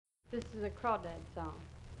This is a crawdad song.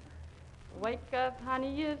 Wake up,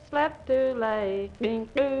 honey, you've slept too late. Bing,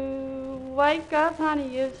 boo. Wake up,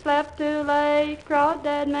 honey, you've slept too late.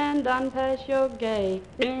 Crawdad man done past your gate.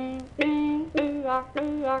 Bing, bing, boo,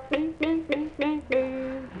 bing, bing, bing, bing,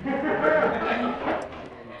 boo.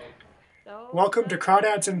 Welcome to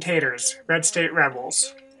Crawdads and Taters, Red State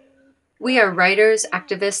Rebels. We are writers,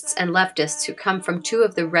 activists, and leftists who come from two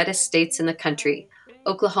of the reddest states in the country,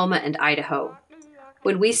 Oklahoma and Idaho.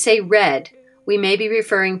 When we say red, we may be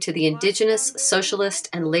referring to the indigenous, socialist,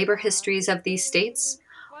 and labor histories of these states,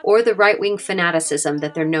 or the right-wing fanaticism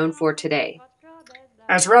that they're known for today.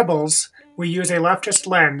 As rebels, we use a leftist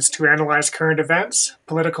lens to analyze current events,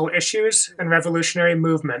 political issues, and revolutionary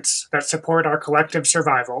movements that support our collective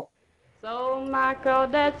survival. So my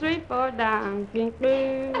crawdad's 3 4 dime, bing,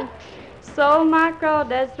 boo. So my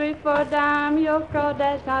crawdad's 3 4 dime, your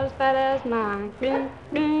crawdad's not as fat as mine. Bing,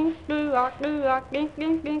 bing, boo, bing,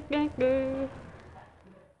 bing, bing, bing, boo.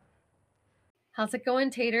 How's it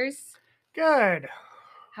going, Taters? Good.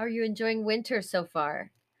 How are you enjoying winter so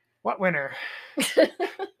far? What winter?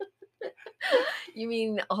 You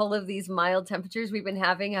mean all of these mild temperatures we've been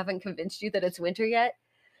having haven't convinced you that it's winter yet?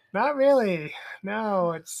 Not really.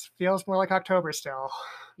 No, it feels more like October still.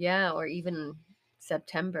 Yeah, or even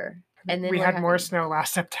September. And then we had more snow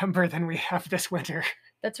last September than we have this winter.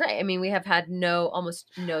 That's right. I mean, we have had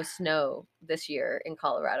almost no snow this year in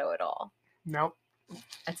Colorado at all. Nope.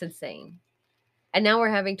 That's insane. And now we're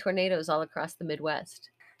having tornadoes all across the Midwest.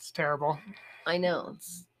 It's terrible. I know.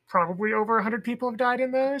 Probably over 100 people have died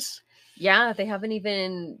in those. Yeah, they haven't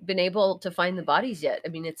even been able to find the bodies yet. I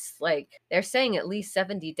mean, it's like they're saying at least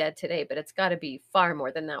 70 dead today, but it's got to be far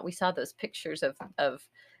more than that. We saw those pictures of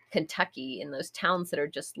Kentucky in those towns that are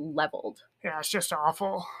just leveled. Yeah, it's just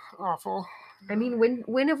awful. Awful. I mean,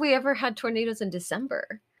 when have we ever had tornadoes in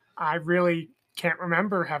December? I really can't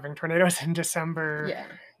remember having tornadoes in December. Yeah,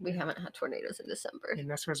 we haven't had tornadoes in December.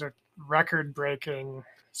 And this was a record-breaking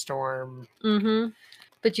storm. Mm-hmm.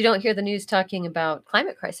 But you don't hear the news talking about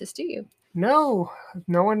climate crisis, do you? No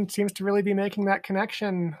one seems to really be making that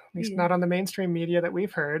connection, at least not on the mainstream media that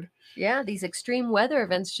we've heard. Yeah, these extreme weather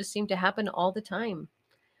events just seem to happen all the time,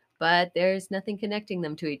 but there's nothing connecting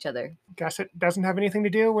them to each other. Guess it doesn't have anything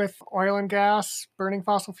to do with oil and gas, burning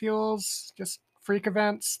fossil fuels, just freak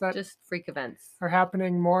events that are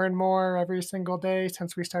happening more and more every single day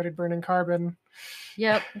since we started burning carbon.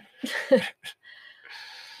 Yep.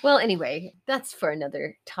 Well, anyway, that's for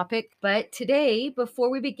another topic. But today, before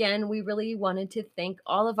we begin, we really wanted to thank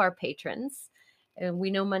all of our patrons. And we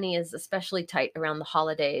know money is especially tight around the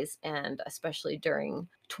holidays, and especially during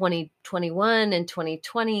 2021 and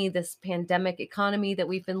 2020, this pandemic economy that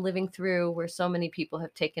we've been living through, where so many people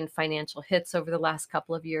have taken financial hits over the last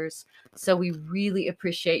couple of years. So we really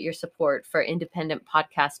appreciate your support for independent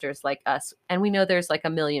podcasters like us. And we know there's like a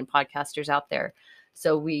million podcasters out there.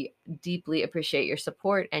 So we deeply appreciate your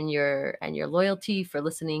support and your loyalty for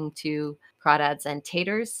listening to Crawdads and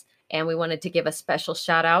Taters. And we wanted to give a special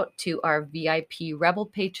shout out to our VIP Rebel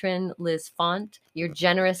patron, Liz Font. Your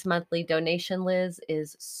generous monthly donation, Liz,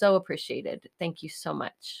 is so appreciated. Thank you so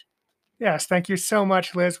much. Yes, thank you so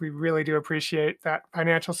much, Liz. We really do appreciate that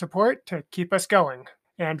financial support to keep us going.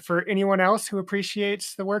 And for anyone else who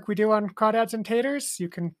appreciates the work we do on Crawdads and Taters, you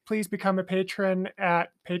can please become a patron at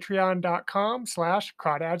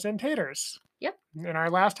patreon.com/Crawdads and Taters. Yep. In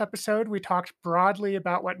our last episode, we talked broadly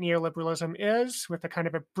about what neoliberalism is, with a kind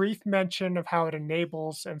of a brief mention of how it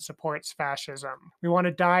enables and supports fascism. We want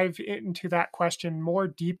to dive into that question more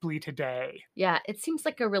deeply today. Yeah, it seems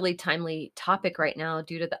like a really timely topic right now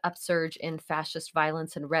due to the upsurge in fascist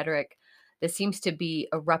violence and rhetoric that seems to be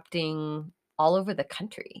erupting all over the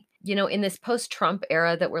country. You know, in this post-Trump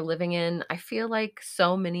era that we're living in, I feel like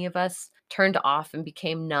so many of us turned off and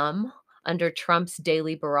became numb under Trump's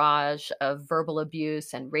daily barrage of verbal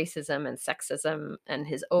abuse and racism and sexism and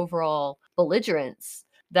his overall belligerence,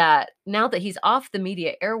 that now that he's off the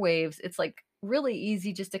media airwaves, it's like really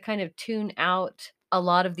easy just to kind of tune out a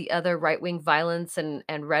lot of the other right-wing violence and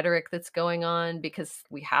rhetoric that's going on, because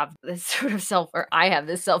we have this sort of I have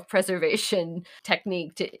this self-preservation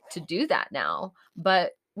technique to do that now.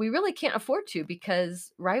 But we really can't afford to,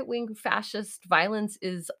 because right-wing fascist violence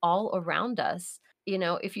is all around us. You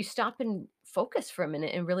know, if you stop and focus for a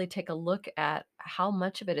minute and really take a look at how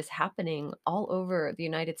much of it is happening all over the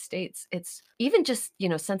United States, it's even just, you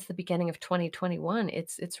know, since the beginning of 2021,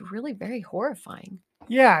 it's really very horrifying.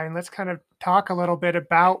 Yeah, and let's kind of talk a little bit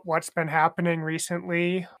about what's been happening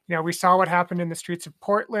recently. We saw what happened in the streets of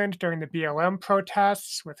Portland during the BLM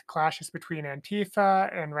protests with clashes between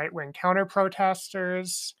Antifa and right wing counter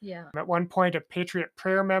protesters. Yeah. At one point, a Patriot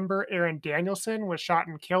Prayer member, Aaron Danielson, was shot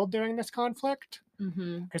and killed during this conflict.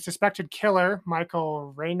 Mm-hmm. A suspected killer,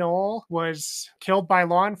 Michael Reynolds, was killed by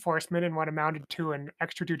law enforcement in what amounted to an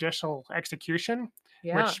extrajudicial execution,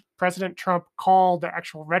 Yeah. which President Trump called the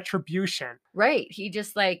actual retribution. Right. He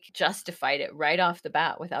just like justified it right off the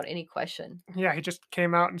bat without any question. Yeah, he just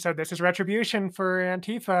came out and said, "This is retribution for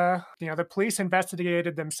Antifa." The police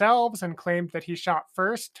investigated themselves and claimed that he shot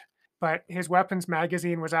first, but his weapons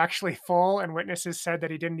magazine was actually full, and witnesses said that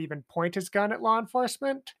he didn't even point his gun at law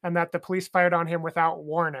enforcement, and that the police fired on him without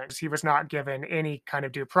warning. He was not given any kind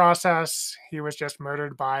of due process. He was just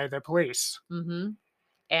murdered by the police. Mm-hmm.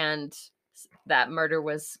 And that murder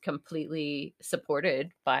was completely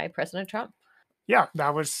supported by President Trump. Yeah,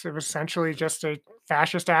 it was essentially just a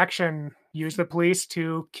fascist action. Use the police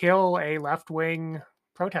to kill a left-wing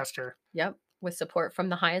protester. Yep, with support from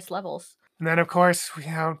the highest levels. And then, of course,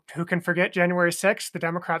 who can forget January 6th? The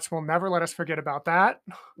Democrats will never let us forget about that.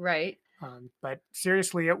 Right. But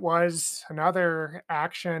seriously, it was another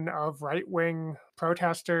action of right-wing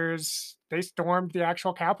protesters. They stormed the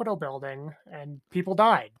actual Capitol building and people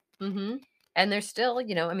died. Mm-hmm. And there's still,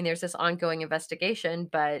 there's this ongoing investigation,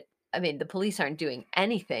 but the police aren't doing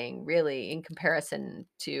anything really in comparison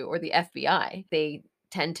to, or the FBI, they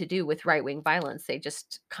tend to do with right-wing violence. They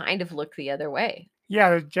just kind of look the other way.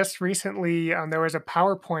 Yeah, just recently there was a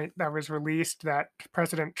PowerPoint that was released that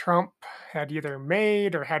President Trump had either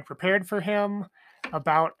made or had prepared for him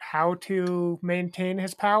about how to maintain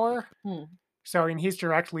his power. So he's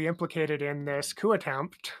directly implicated in this coup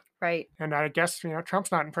attempt. Right. And I guess,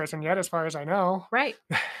 Trump's not in prison yet, as far as I know. Right.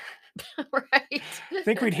 Right. I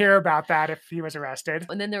think we'd hear about that if he was arrested.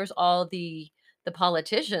 And then there was all the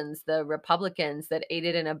politicians, the Republicans that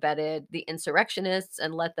aided and abetted the insurrectionists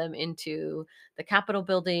and let them into the Capitol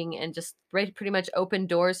building and just pretty much opened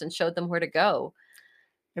doors and showed them where to go.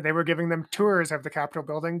 They were giving them tours of the Capitol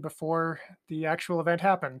building before the actual event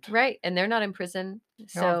happened. Right. And they're not in prison.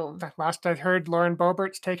 So last I heard, Lauren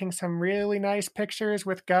Boebert's taking some really nice pictures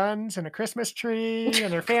with guns and a Christmas tree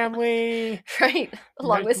and her family. Right.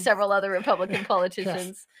 Along with several other Republican politicians.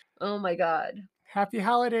 Yes. Oh my God. Happy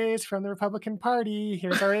holidays from the Republican Party.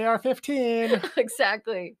 Here's our AR-15.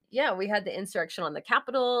 Exactly. Yeah, we had the insurrection on the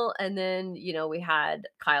Capitol, and then, we had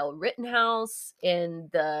Kyle Rittenhouse in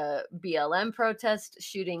the BLM protest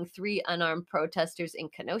shooting 3 unarmed protesters in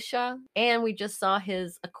Kenosha. And we just saw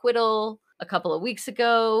his acquittal a couple of weeks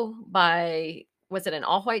ago by, was it an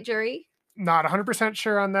all-white jury? Not 100%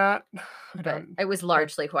 sure on that. But it was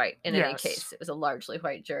largely white in any case. It was a largely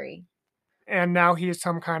white jury. And now he's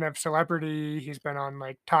some kind of celebrity. He's been on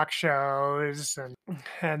like talk shows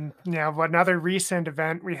and another recent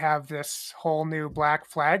event, we have this whole new Black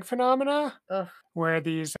Flag phenomena. Ugh. Where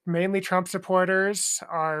these mainly Trump supporters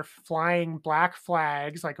are flying black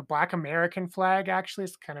flags, like a Black American flag, actually.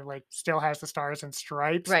 It's kind of like still has the stars and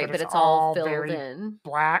stripes. Right, but it's all filled very in.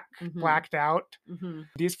 Black, blacked out. Mm-hmm.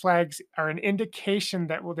 These flags are an indication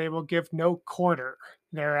that they will give no quarter.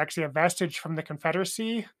 They're actually a vestige from the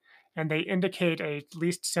Confederacy, and they indicate a at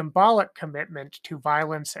least symbolic commitment to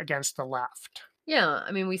violence against the left. Yeah,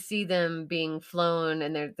 we see them being flown,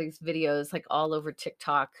 and there's these videos like all over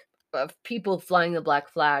TikTok of people flying the black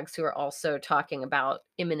flags who are also talking about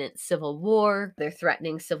imminent civil war. They're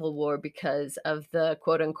threatening civil war because of the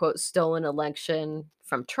quote unquote stolen election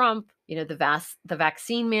from Trump, the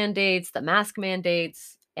vaccine mandates, the mask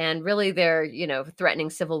mandates, and really they're, threatening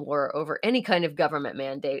civil war over any kind of government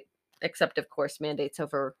mandate, except of course mandates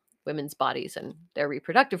over women's bodies and their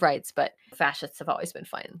reproductive rights, but fascists have always been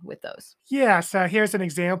fine with those. Yeah, so here's an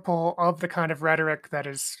example of the kind of rhetoric that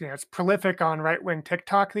is, it's prolific on right-wing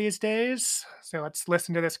TikTok these days. So let's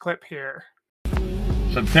listen to this clip here.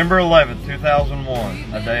 September 11th,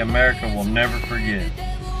 2001, a day America will never forget.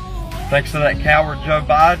 Thanks to that coward Joe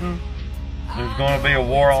Biden, there's going to be a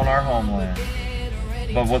war on our homeland.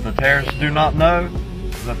 But what the terrorists do not know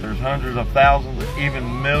is that there's hundreds of thousands,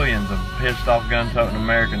 even millions of pissed off gun-toting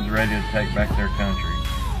Americans ready to take back their country.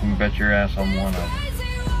 You can bet your ass I'm one of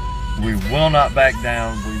them. We will not back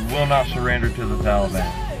down. We will not surrender to the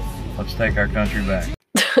Taliban. Let's take our country back.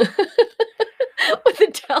 With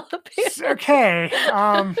the Taliban. Okay.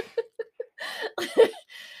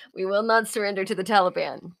 We will not surrender to the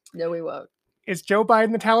Taliban. No, we won't. Is Joe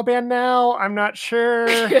Biden the Taliban now? I'm not sure.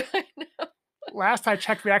 I know. Last I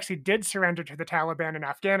checked, we actually did surrender to the Taliban in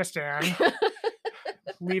Afghanistan,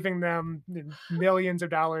 leaving them millions of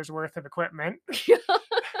dollars worth of equipment.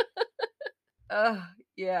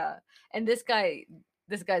 Yeah. And this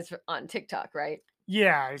guy's on TikTok, right?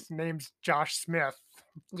 Yeah, his name's Josh Smith.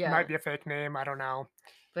 Yeah. Might be a fake name, I don't know.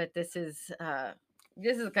 But this is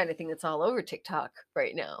the kind of thing that's all over TikTok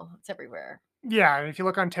right now. It's everywhere. Yeah, if you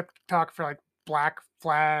look on TikTok for like Black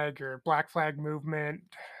Flag or Black Flag Movement,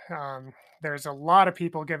 there's a lot of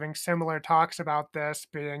people giving similar talks about this,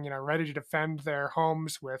 being, ready to defend their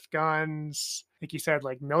homes with guns. Like you said,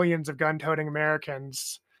 like millions of gun-toting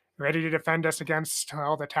Americans ready to defend us against,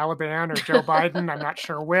 well, the Taliban or Joe Biden. I'm not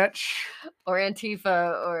sure which. Or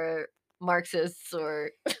Antifa or Marxists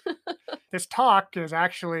or... This talk is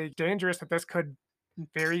actually dangerous, that this could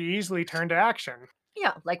very easily turn to action.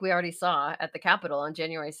 Yeah, like we already saw at the Capitol on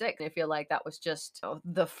January 6th. I feel like that was just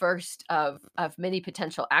the first of many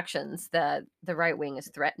potential actions that the right wing is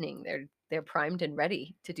threatening. They're primed and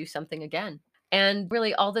ready to do something again. And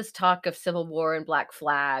really all this talk of civil war and black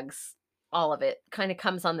flags, all of it kind of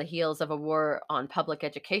comes on the heels of a war on public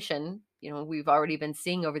education. We've already been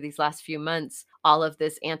seeing over these last few months all of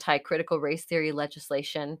this anti-critical race theory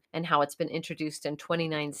legislation and how it's been introduced in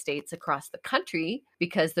 29 states across the country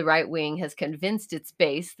because the right wing has convinced its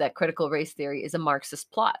base that critical race theory is a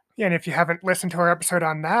Marxist plot. Yeah, and if you haven't listened to our episode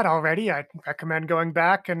on that already, I'd recommend going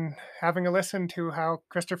back and having a listen to how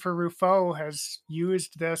Christopher Rufo has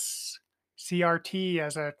used this CRT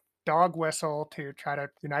as a dog whistle to try to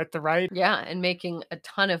unite the right. Yeah, and making a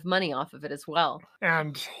ton of money off of it as well.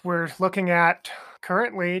 And we're looking at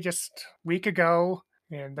currently, just a week ago,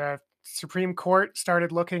 and the Supreme Court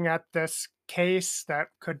started looking at this case that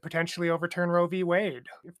could potentially overturn Roe v. Wade.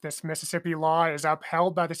 If this Mississippi law is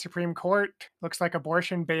upheld by the Supreme Court, looks like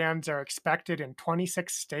abortion bans are expected in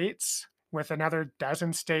 26 states, with another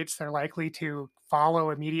dozen states that are likely to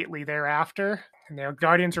follow immediately thereafter. And the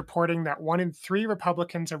Guardian's reporting that 1 in 3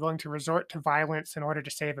 Republicans are willing to resort to violence in order to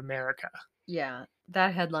save America. Yeah,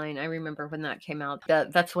 that headline, I remember when that came out.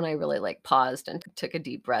 That's when I really paused and took a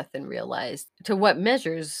deep breath and realized to what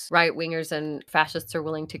measures right-wingers and fascists are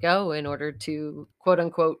willing to go in order to, quote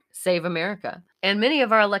unquote, save America. And many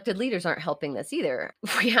of our elected leaders aren't helping this either.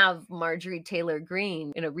 We have Marjorie Taylor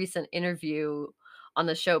Greene in a recent interview on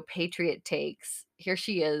the show Patriot Takes. Here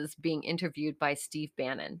she is being interviewed by Steve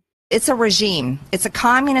Bannon. It's a regime. It's a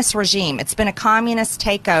communist regime. It's been a communist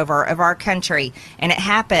takeover of our country, and it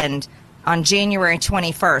happened on January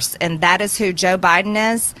 21st, and that is who Joe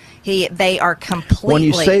Biden is. They are completely... When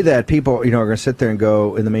you say that, people are going to sit there and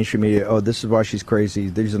go in the mainstream media, oh, this is why she's crazy,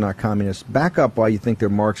 these are not communists. Back up why you think they're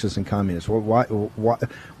Marxists and communists.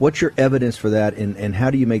 What's your evidence for that, and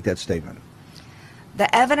how do you make that statement?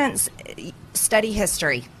 The evidence, study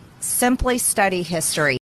history. Simply study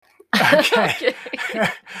history. Okay.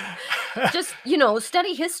 Just,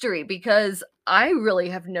 study history, because I really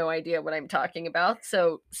have no idea what I'm talking about.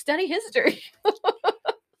 So study history.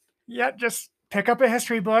 Yeah, just pick up a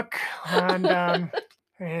history book and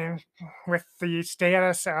with the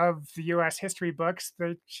status of the U.S. history books,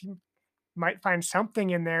 she might find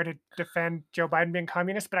something in there to defend Joe Biden being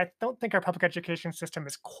communist, but I don't think our public education system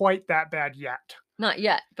is quite that bad yet. Not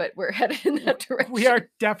yet, but we're headed in that direction. We are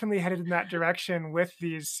definitely headed in that direction with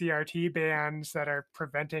these CRT bans that are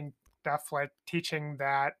preventing stuff like teaching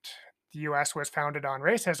that the U.S. was founded on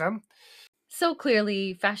racism. So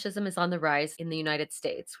clearly, fascism is on the rise in the United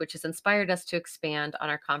States, which has inspired us to expand on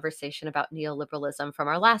our conversation about neoliberalism from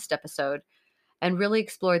our last episode and really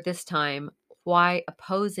explore this time why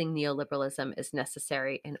opposing neoliberalism is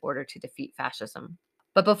necessary in order to defeat fascism.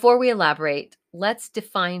 But before we elaborate, let's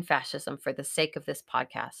define fascism for the sake of this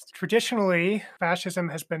podcast. Traditionally, fascism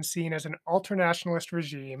has been seen as an ultranationalist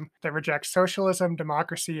regime that rejects socialism,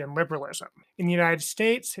 democracy, and liberalism. In the United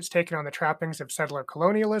States, it's taken on the trappings of settler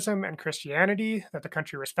colonialism and Christianity that the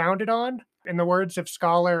country was founded on. In the words of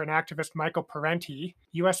scholar and activist Michael Parenti,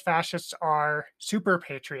 U.S. fascists are super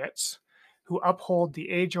patriots who uphold the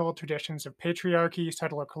age-old traditions of patriarchy,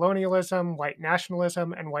 settler colonialism, white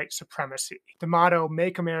nationalism, and white supremacy. The motto,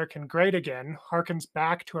 "Make America Great Again," harkens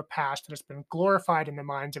back to a past that has been glorified in the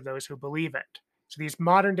minds of those who believe it. So these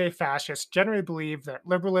modern-day fascists generally believe that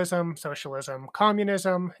liberalism, socialism,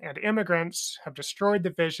 communism, and immigrants have destroyed the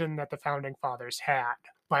vision that the Founding Fathers had.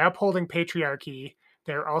 By upholding patriarchy,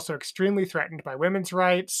 they're also extremely threatened by women's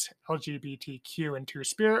rights, LGBTQ and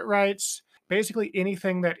two-spirit rights, basically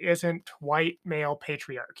anything that isn't white male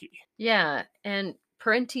patriarchy. Yeah, and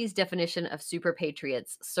Parenti's definition of super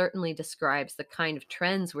patriots certainly describes the kind of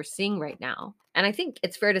trends we're seeing right now. And I think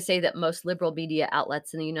it's fair to say that most liberal media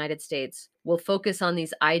outlets in the United States will focus on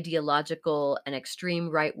these ideological and extreme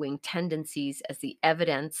right-wing tendencies as the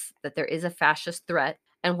evidence that there is a fascist threat.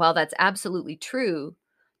 And while that's absolutely true,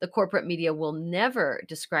 The corporate media will never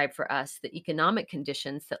describe for us the economic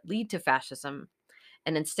conditions that lead to fascism,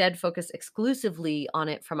 and instead focus exclusively on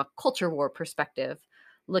it from a culture war perspective,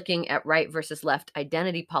 looking at right versus left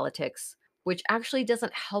identity politics, which actually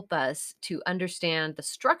doesn't help us to understand the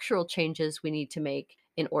structural changes we need to make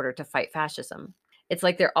in order to fight fascism. It's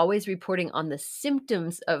like they're always reporting on the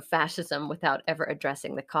symptoms of fascism without ever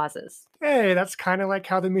addressing the causes. Hey, that's kind of like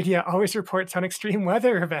how the media always reports on extreme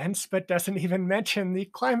weather events, but doesn't even mention the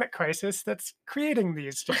climate crisis that's creating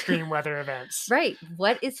these extreme weather events. Right.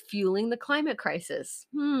 What is fueling the climate crisis?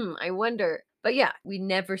 I wonder. But yeah, we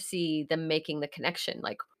never see them making the connection.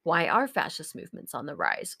 Like, why are fascist movements on the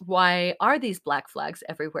rise? Why are these black flags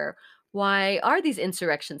everywhere? Why are these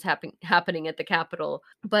insurrections happening at the Capitol?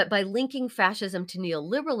 But by linking fascism to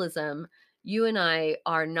neoliberalism, you and I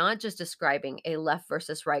are not just describing a left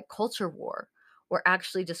versus right culture war. We're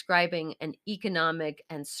actually describing an economic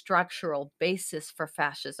and structural basis for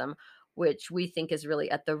fascism, which we think is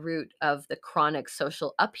really at the root of the chronic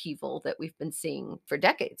social upheaval that we've been seeing for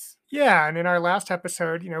decades. Yeah, and in our last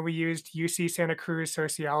episode, we used UC Santa Cruz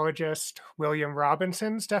sociologist William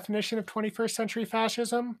Robinson's definition of 21st century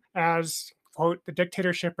fascism as, quote, the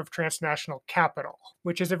dictatorship of transnational capital,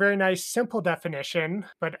 which is a very nice, simple definition,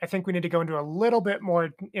 but I think we need to go into a little bit more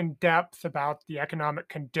in depth about the economic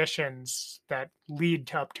conditions that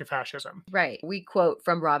lead up to fascism. Right. We quote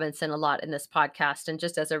from Robinson a lot in this podcast. And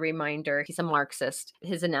just as a reminder, he's a Marxist.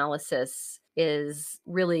 His analysis is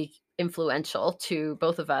really influential to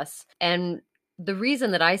both of us. And the reason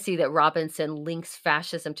that I see that Robinson links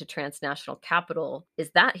fascism to transnational capital is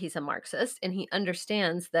that he's a Marxist and he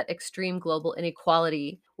understands that extreme global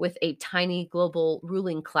inequality with a tiny global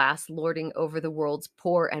ruling class lording over the world's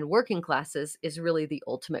poor and working classes is really the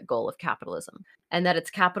ultimate goal of capitalism. And that it's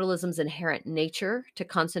capitalism's inherent nature to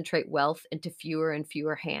concentrate wealth into fewer and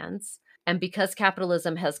fewer hands. And because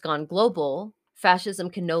capitalism has gone global, fascism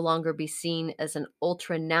can no longer be seen as an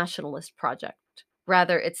ultra-nationalist project.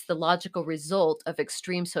 Rather, it's the logical result of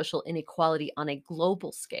extreme social inequality on a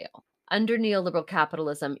global scale. Under neoliberal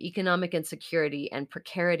capitalism, economic insecurity and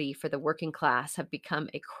precarity for the working class have become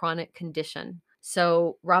a chronic condition.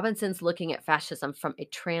 So Robinson's looking at fascism from a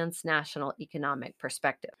transnational economic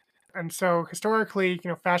perspective. And so historically,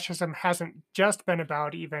 fascism hasn't just been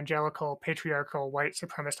about evangelical, patriarchal, white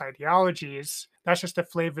supremacist ideologies. That's just the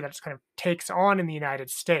flavor that it kind of takes on in the United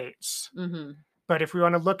States. Mm-hmm. But if we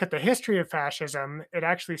want to look at the history of fascism, it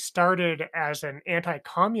actually started as an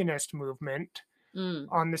anti-communist movement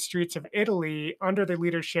on the streets of Italy under the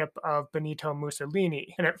leadership of Benito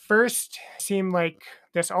Mussolini. And at first seemed like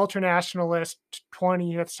this ultranationalist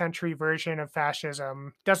 20th century version of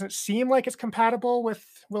fascism doesn't seem like it's compatible with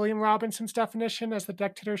William Robinson's definition as the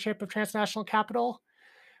dictatorship of transnational capital.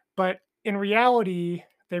 But in reality,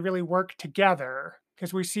 they really work together.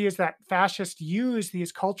 Because we see is that fascists use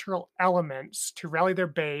these cultural elements to rally their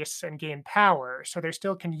base and gain power. So they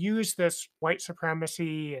still can use this white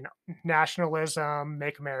supremacy and nationalism,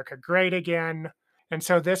 make America great again. And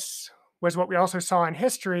so this was what we also saw in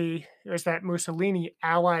history, is that Mussolini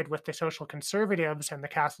allied with the social conservatives and the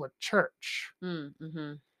Catholic Church,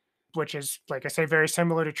 which is, like I say, very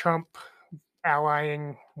similar to Trump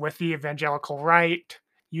allying with the evangelical right,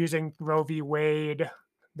 using Roe v. Wade.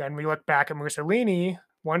 Then we look back at Mussolini.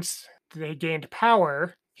 Once they gained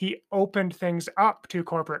power, he opened things up to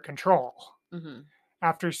corporate control.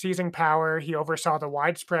 After seizing power, he oversaw the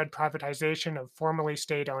widespread privatization of formerly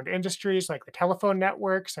state-owned industries like the telephone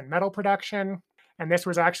networks and metal production. And this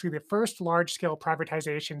was actually the first large-scale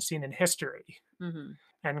privatization seen in history.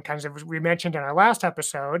 And kind of as we mentioned in our last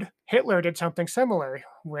episode, Hitler did something similar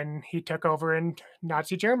when he took over in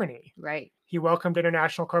Nazi Germany. Right. He welcomed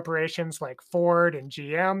international corporations like Ford and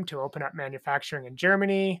GM to open up manufacturing in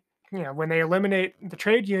Germany. When they eliminate the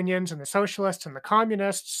trade unions and the socialists and the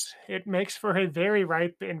communists, it makes for a very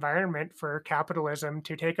ripe environment for capitalism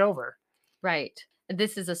to take over. Right.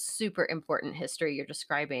 This is a super important history you're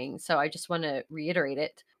describing, so I just want to reiterate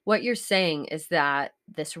it. What you're saying is that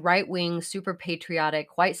this right-wing, super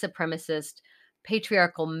patriotic, white supremacist,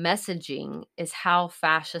 patriarchal messaging is how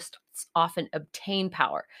fascists often obtain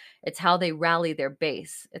power. It's how they rally their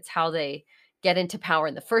base. It's how they get into power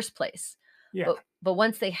in the first place. Yeah. But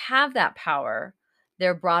once they have that power,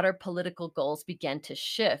 their broader political goals begin to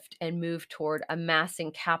shift and move toward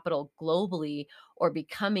amassing capital globally or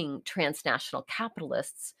becoming transnational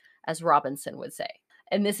capitalists, as Robinson would say.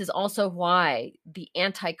 And this is also why the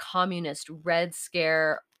anti-communist Red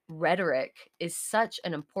Scare rhetoric is such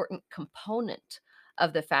an important component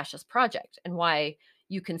of the fascist project, and why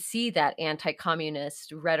you can see that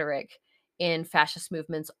anti-communist rhetoric in fascist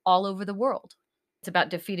movements all over the world. It's about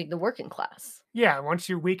defeating the working class. Yeah, once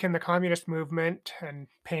you weaken the communist movement and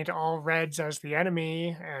paint all Reds as the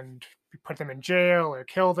enemy and put them in jail or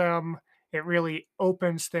kill them, it really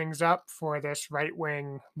opens things up for this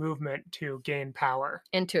right-wing movement to gain power.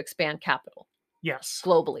 And to expand capital. Yes.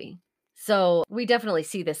 Globally. So we definitely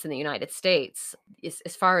see this in the United States.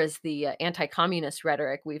 As far as the anti-communist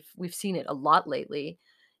rhetoric, we've seen it a lot lately.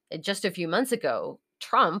 Just a few months ago,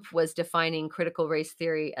 Trump was defining critical race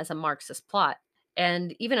theory as a Marxist plot.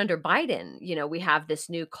 And even under Biden, we have this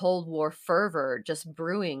new Cold War fervor just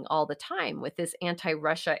brewing all the time with this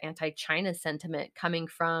anti-Russia, anti-China sentiment coming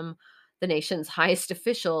from the nation's highest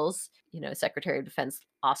officials, Secretary of Defense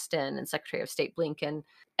Austin and Secretary of State Blinken.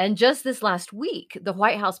 And just this last week, the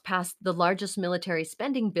White House passed the largest military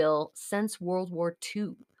spending bill since World War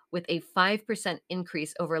II, with a 5%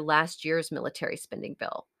 increase over last year's military spending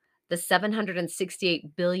bill. The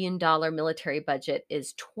 $768 billion military budget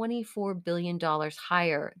is $24 billion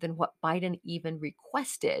higher than what Biden even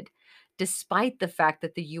requested, despite the fact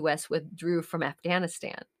that the U.S. withdrew from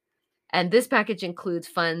Afghanistan. And this package includes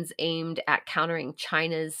funds aimed at countering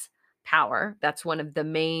China's power. That's one of the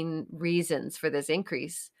main reasons for this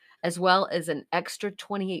increase, as well as an extra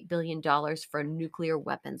 $28 billion for nuclear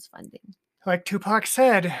weapons funding. Like Tupac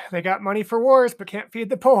said, they got money for wars but can't feed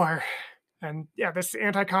the poor. And yeah, this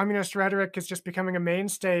anti-communist rhetoric is just becoming a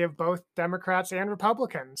mainstay of both Democrats and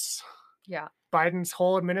Republicans. Yeah. Biden's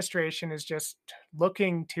whole administration is just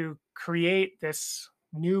looking to create this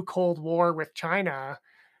new Cold War with China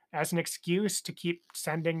as an excuse to keep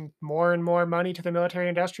sending more and more money to the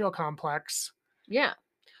military-industrial complex. Yeah.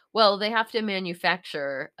 Well, they have to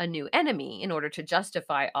manufacture a new enemy in order to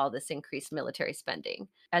justify all this increased military spending,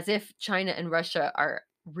 as if China and Russia are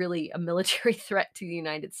really a military threat to the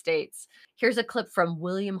United States. Here's a clip from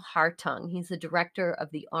William Hartung. He's the director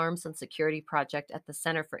of the Arms and Security Project at the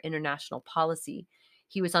Center for International Policy.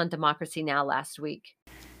 He was on Democracy Now! Last week.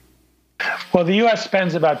 Well, the U.S.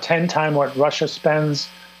 spends about 10 times what Russia spends,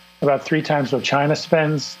 about 3 times what China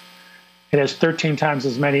spends. It has 13 times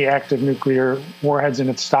as many active nuclear warheads in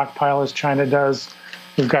its stockpile as China does.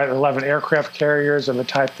 We've got 11 aircraft carriers of a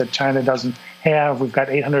type that China doesn't have. We've got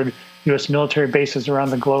 800 U.S. military bases around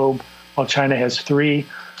the globe, while China has 3.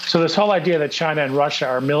 So this whole idea that China and Russia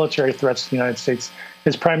are military threats to the United States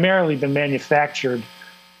has primarily been manufactured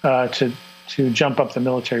to jump up the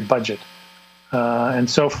military budget. And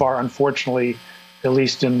so far, unfortunately, at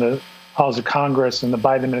least in the halls of Congress and the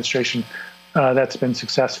Biden administration, that's been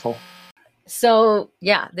successful. So,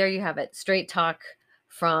 yeah, there you have it. Straight talk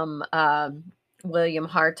from William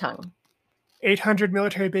Hartung. 800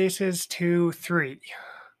 military bases to 3.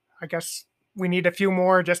 I guess we need a few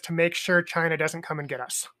more just to make sure China doesn't come and get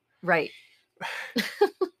us. Right.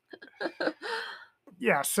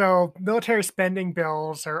 Yeah, so military spending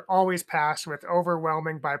bills are always passed with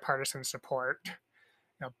overwhelming bipartisan support.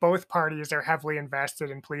 Now, both parties are heavily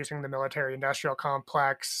invested in policing the military-industrial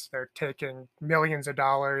complex. They're taking millions of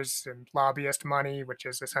dollars in lobbyist money, which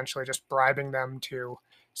is essentially just bribing them to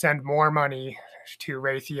send more money to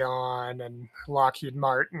Raytheon and Lockheed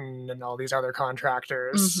Martin and all these other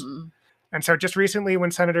contractors. Mm-hmm. And so just recently,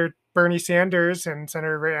 when Senator Bernie Sanders and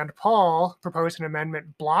Senator Rand Paul proposed an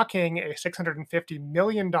amendment blocking a $650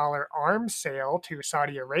 million arms sale to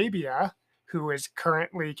Saudi Arabia, who is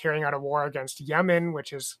currently carrying out a war against Yemen,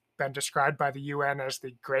 which has been described by the UN as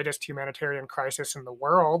the greatest humanitarian crisis in the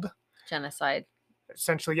world. Genocide.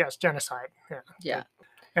 Essentially, yes, genocide. Yeah.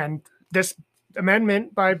 And this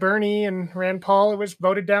amendment by Bernie and Rand Paul, it was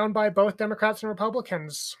voted down by both Democrats and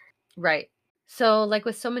Republicans. Right. So, like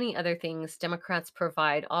with so many other things, Democrats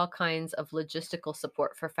provide all kinds of logistical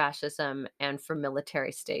support for fascism and for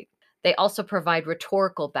military state. They also provide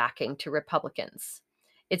rhetorical backing to Republicans.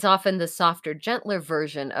 It's often the softer, gentler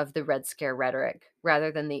version of the Red Scare rhetoric,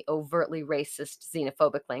 rather than the overtly racist,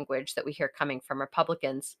 xenophobic language that we hear coming from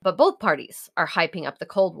Republicans. But both parties are hyping up the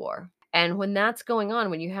Cold War. And when that's going on,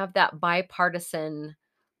 when you have that bipartisan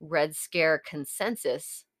Red Scare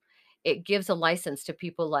consensus, it gives a license to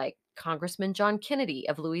people like Congressman John Kennedy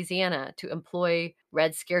of Louisiana to employ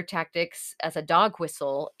Red Scare tactics as a dog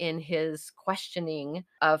whistle in his questioning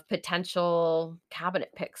of potential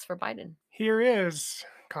cabinet picks for Biden. Here is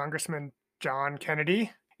Congressman John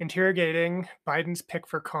Kennedy interrogating Biden's pick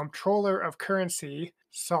for Comptroller of Currency,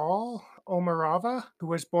 Saul Omarova, who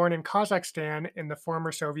was born in Kazakhstan in the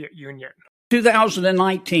former Soviet Union.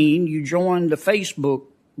 2019, you joined a Facebook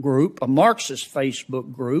group, a Marxist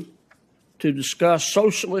Facebook group, to discuss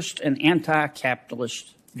socialist and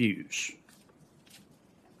anti-capitalist views.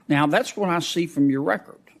 Now, that's what I see from your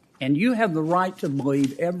record. And you have the right to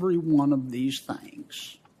believe every one of these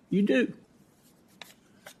things. You do.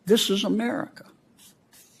 This is America.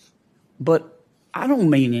 but I don't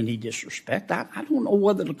mean any disrespect. I don't know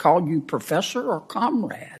whether to call you professor or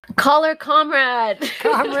comrade. Call her comrade.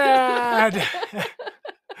 Comrade!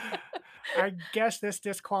 I guess this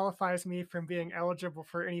disqualifies me from being eligible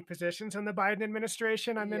for any positions in the Biden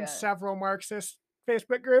administration. I'm in several Marxist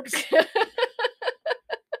Facebook groups.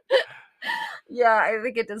 Yeah, I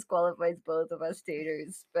think it disqualifies both of us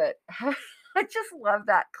taters, but I just love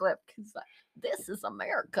that clip because this is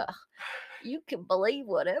America. You can believe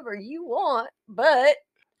whatever you want, but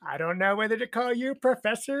I don't know whether to call you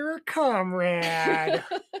professor or comrade.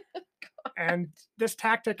 And this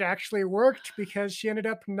tactic actually worked because she ended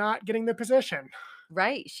up not getting the position.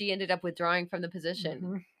 Right. She ended up withdrawing from the position.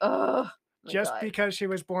 Mm-hmm. Oh, just because she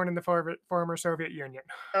was born in the former Soviet Union.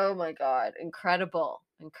 Oh my God. Incredible.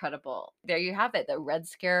 Incredible. There you have it. The Red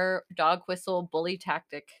Scare dog whistle bully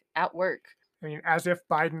tactic at work. I mean, as if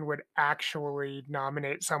Biden would actually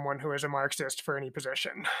nominate someone who is a Marxist for any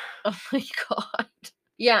position. Oh my God.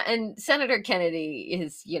 Yeah, and Senator Kennedy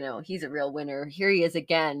is, he's a real winner. Here he is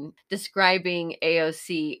again, describing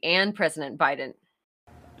AOC and President Biden.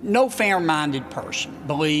 No fair-minded person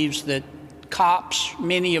believes that cops,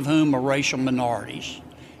 many of whom are racial minorities,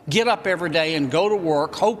 get up every day and go to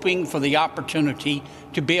work hoping for the opportunity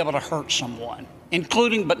to be able to hurt someone,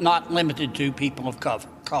 including but not limited to people of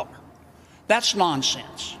color. That's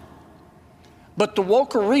nonsense. But the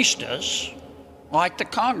wokeristas, like the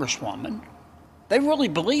Congresswoman, they really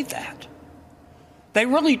believe that. They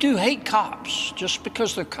really do hate cops just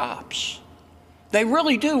because they're cops. They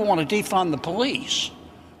really do want to defund the police,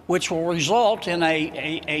 which will result in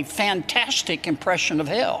a fantastic impression of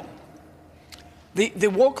hell. The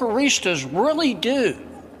wokeristas really do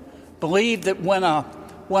believe that when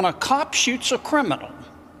a cop shoots a criminal,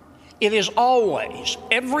 it is always,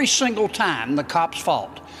 every single time, the cop's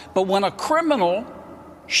fault. But when a criminal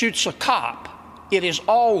shoots a cop, it is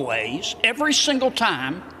always, every single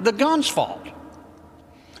time, the gun's fault.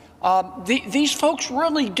 These folks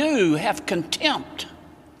really do have contempt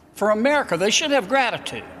for America. They should have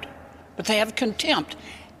gratitude, but they have contempt.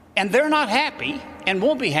 And they're not happy and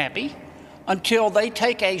won't be happy until they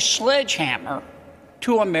take a sledgehammer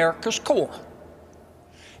to America's core.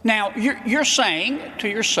 Now, you're saying to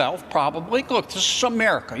yourself probably, look, this is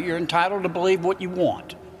America. You're entitled to believe what you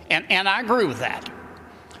want. And I agree with that.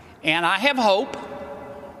 And I have hope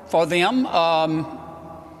for them.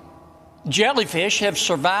 Jellyfish have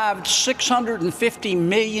survived 650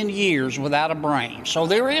 million years without a brain, so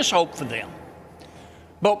there is hope for them.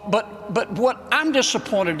 But what I'm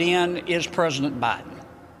disappointed in is President Biden.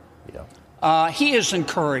 He has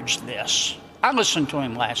encouraged this. I listened to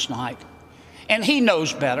him last night, and he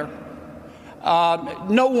knows better.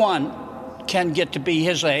 No one can get to be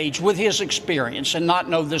his age with his experience and not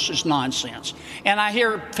know this is nonsense. And I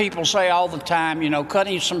hear people say all the time, cut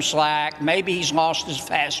him some slack, maybe he's lost his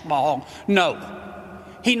fastball. No,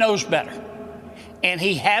 he knows better. And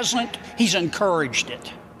he's encouraged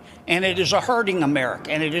it. And it is hurting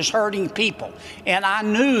America, and it is hurting people. And I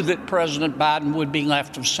knew that President Biden would be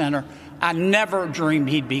left of center. I never dreamed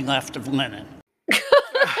he'd be left of Lenin.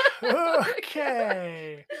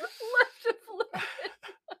 Okay. Left of Lenin.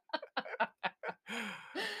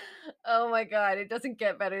 Oh my God, it doesn't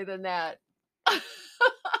get better than that.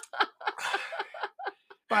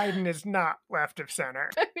 Biden is not left of center.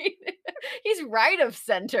 I mean, he's right of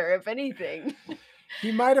center, if anything.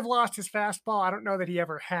 He might have lost his fastball. I don't know that he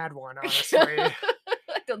ever had one, honestly. I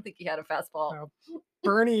don't think he had a fastball. Well,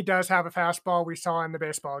 Bernie does have a fastball we saw in the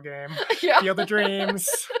baseball game. Yeah. Field of Dreams.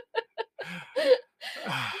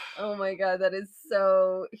 Oh my God,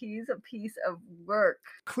 he's a piece of work.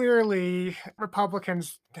 Clearly,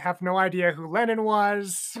 Republicans have no idea who Lenin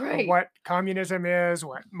was, Right. what communism is,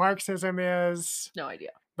 what Marxism is. No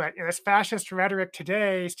idea. But this fascist rhetoric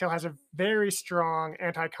today still has a very strong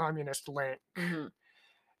anti-communist link. Mm-hmm.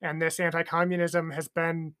 And this anti-communism has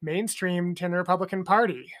been mainstreamed in the Republican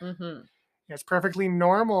Party. Mm-hmm. It's perfectly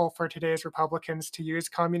normal for today's Republicans to use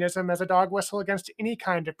communism as a dog whistle against any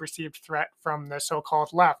kind of perceived threat from the so-called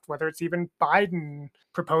left, whether it's even Biden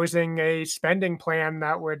proposing a spending plan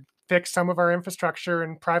that would fix some of our infrastructure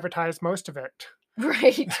and privatize most of it.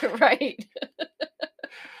 Right.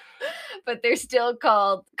 But they're still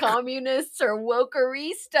called communists or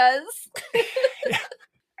wokeristas.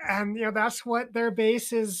 And, that's what their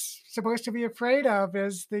base is supposed to be afraid of,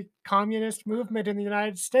 is the communist movement in the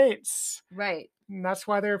United States. Right. And that's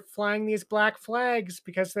why they're flying these black flags,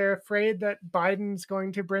 because they're afraid that Biden's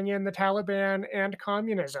going to bring in the Taliban and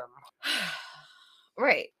communism.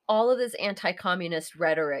 Right. All of this anti-communist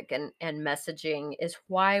rhetoric and messaging is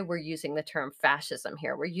why we're using the term fascism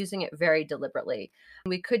here. We're using it very deliberately.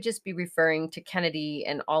 We could just be referring to Kennedy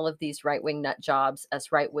and all of these right-wing nut jobs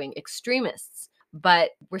as right-wing extremists.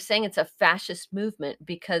 But we're saying it's a fascist movement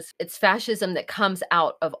because it's fascism that comes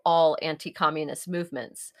out of all anti-communist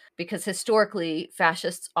movements. Because historically,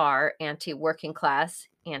 fascists are anti-working class,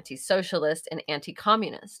 anti-socialist, and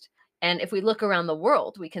anti-communist. And if we look around the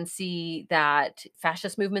world, we can see that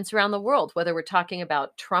fascist movements around the world, whether we're talking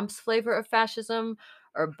about Trump's flavor of fascism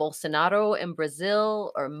or Bolsonaro in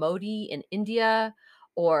Brazil or Modi in India,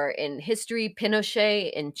 or in history,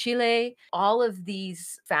 Pinochet in Chile, all of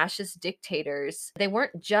these fascist dictators, they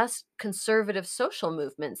weren't just conservative social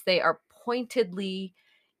movements. They are pointedly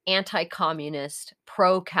anti-communist,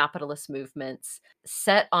 pro-capitalist movements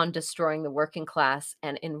set on destroying the working class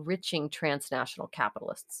and enriching transnational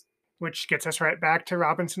capitalists. Which gets us right back to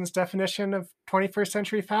Robinson's definition of 21st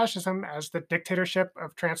century fascism as the dictatorship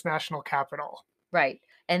of transnational capital. Right.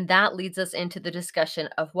 And that leads us into the discussion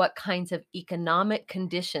of what kinds of economic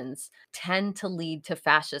conditions tend to lead to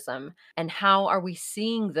fascism and how are we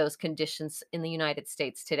seeing those conditions in the United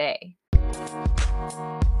States today.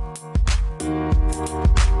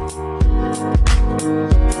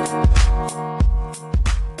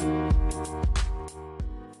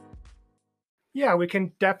 Yeah, we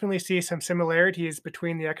can definitely see some similarities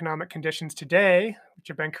between the economic conditions today, which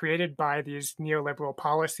have been created by these neoliberal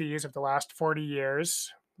policies of the last 40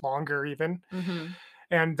 years, longer even,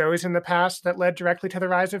 and those in the past that led directly to the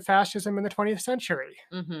rise of fascism in the 20th century.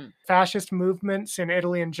 Fascist movements in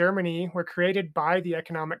Italy and Germany were created by the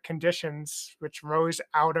economic conditions which rose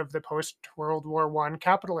out of the post-World War I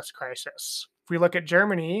capitalist crisis. If we look at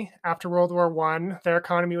Germany, after World War I, their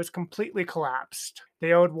economy was completely collapsed.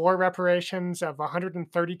 They owed war reparations of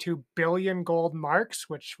 132 billion gold marks,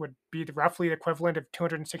 which would be roughly the equivalent of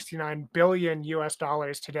 269 billion US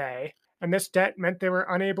dollars today. And this debt meant they were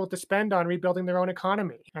unable to spend on rebuilding their own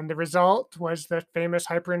economy. And the result was the famous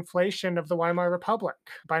hyperinflation of the Weimar Republic.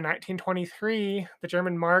 By 1923, the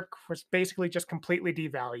German mark was basically just completely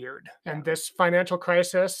devalued. And this financial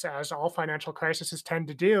crisis, as all financial crises tend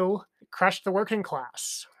to do, crushed the working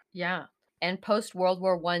class. Yeah. And post-World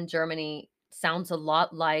War I Germany sounds a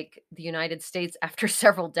lot like the United States after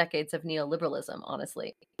several decades of neoliberalism,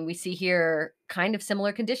 honestly. We see here kind of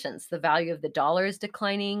similar conditions. The value of the dollar is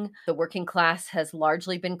declining. The working class has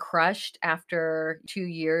largely been crushed after 2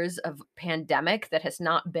 years of pandemic that has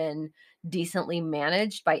not been decently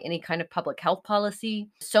managed by any kind of public health policy.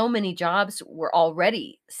 So many jobs were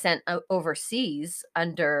already sent overseas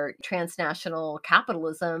under transnational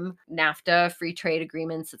capitalism, NAFTA, free trade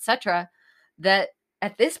agreements, etc., that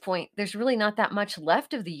at this point, there's really not that much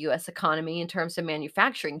left of the U.S. economy in terms of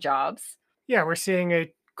manufacturing jobs. Yeah, we're seeing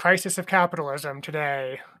a crisis of capitalism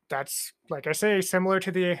today. That's, like I say, similar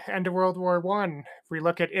to the end of World War I. If we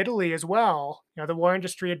look at Italy as well, the war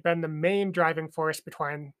industry had been the main driving force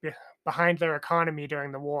behind their economy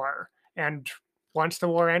during the war. And once the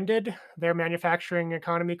war ended, their manufacturing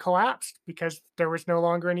economy collapsed because there was no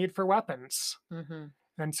longer a need for weapons.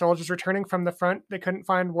 And soldiers returning from the front, they couldn't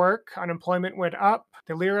find work. Unemployment went up.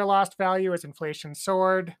 The lira lost value as inflation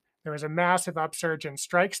soared. There was a massive upsurge in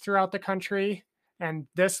strikes throughout the country. And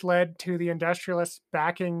this led to the industrialists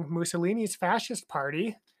backing Mussolini's fascist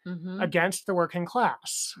party against the working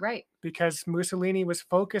class. Right. Because Mussolini was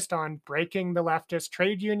focused on breaking the leftist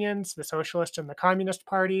trade unions, the socialist and the communist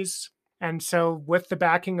parties. And so, with the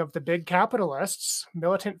backing of the big capitalists,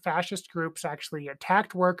 militant fascist groups actually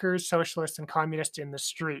attacked workers, socialists, and communists in the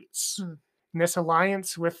streets. And this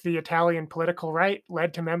alliance with the Italian political right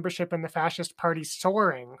led to membership in the fascist party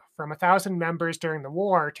soaring from 1,000 members during the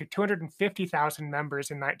war to 250,000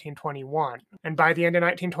 members in 1921. And by the end of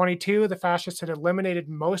 1922, the fascists had eliminated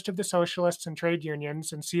most of the socialists and trade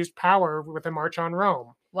unions and seized power with a march on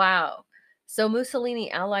Rome. Wow. So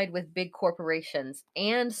Mussolini allied with big corporations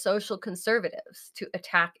and social conservatives to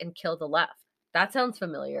attack and kill the left. That sounds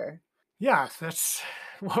familiar. Yeah, that's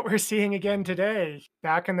what we're seeing again today.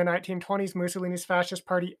 Back in the 1920s, Mussolini's fascist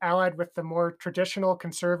party allied with the more traditional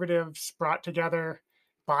conservatives brought together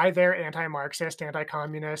by their anti-Marxist,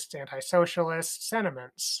 anti-communist, anti-socialist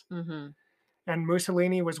sentiments. And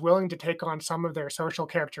Mussolini was willing to take on some of their social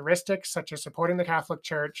characteristics, such as supporting the Catholic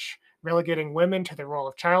Church, relegating women to the role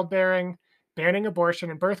of childbearing, banning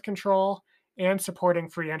abortion and birth control, and supporting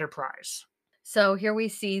free enterprise. So here we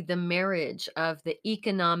see the marriage of the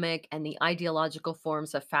economic and the ideological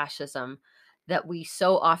forms of fascism that we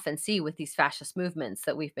so often see with these fascist movements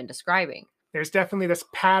that we've been describing. There's definitely this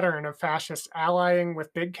pattern of fascists allying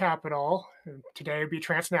with big capital, today would be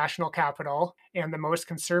transnational capital, and the most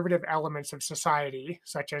conservative elements of society,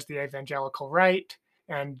 such as the evangelical right.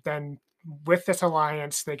 And then with this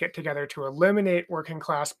alliance, they get together to eliminate working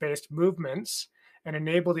class based movements and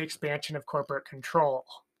enable the expansion of corporate control.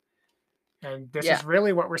 And this is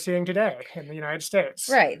really what we're seeing today in the United States.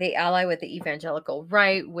 Right. They ally with the evangelical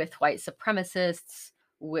right, with white supremacists,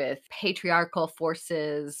 with patriarchal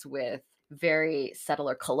forces, with very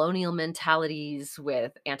settler colonial mentalities,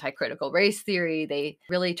 with anti-critical race theory. They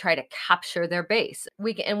really try to capture their base.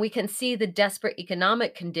 We can see the desperate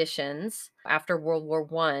economic conditions after World War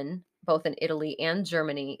I, both in Italy and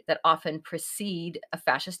Germany, that often precede a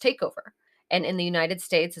fascist takeover. And in the United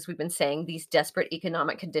States, as we've been saying, these desperate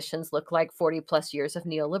economic conditions look like 40 plus years of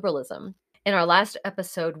neoliberalism. In our last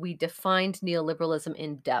episode, we defined neoliberalism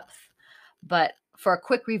in depth. But for a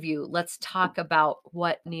quick review, let's talk about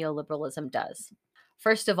what neoliberalism does.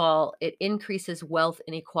 First of all, it increases wealth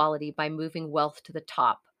inequality by moving wealth to the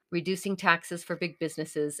top, reducing taxes for big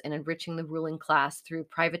businesses and enriching the ruling class through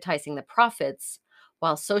privatizing the profits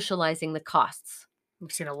while socializing the costs.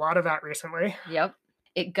 We've seen a lot of that recently. Yep.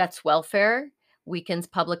 It guts welfare, weakens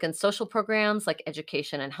public and social programs like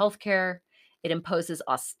education and healthcare. It imposes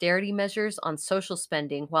austerity measures on social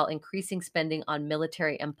spending while increasing spending on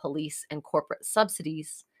military and police and corporate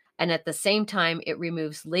subsidies. And at the same time, it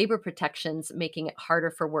removes labor protections, making it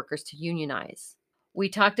harder for workers to unionize. We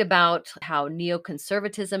talked about how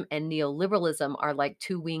neoconservatism and neoliberalism are like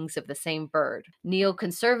two wings of the same bird.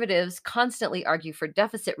 Neoconservatives constantly argue for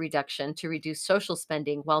deficit reduction to reduce social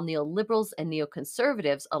spending, while neoliberals and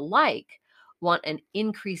neoconservatives alike want an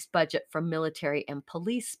increased budget for military and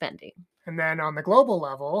police spending. And then on the global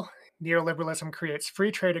level, neoliberalism creates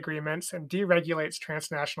free trade agreements and deregulates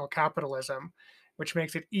transnational capitalism, which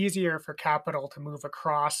makes it easier for capital to move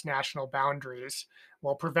across national boundaries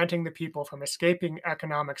while preventing the people from escaping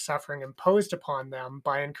economic suffering imposed upon them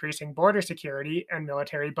by increasing border security and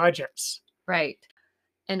military budgets. Right.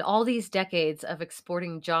 And all these decades of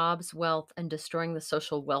exporting jobs, wealth, and destroying the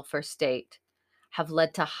social welfare state have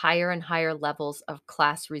led to higher and higher levels of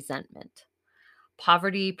class resentment.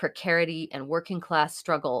 Poverty, precarity, and working class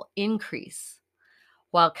struggle increase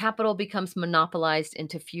while capital becomes monopolized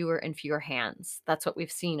into fewer and fewer hands. That's what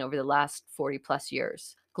we've seen over the last 40 plus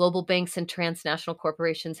years. Global banks and transnational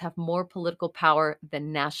corporations have more political power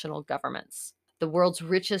than national governments. The world's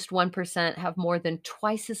richest 1% have more than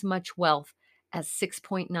twice as much wealth as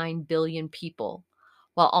 6.9 billion people,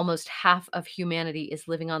 while almost half of humanity is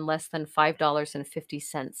living on less than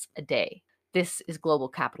 $5.50 a day. This is global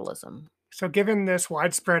capitalism. So given this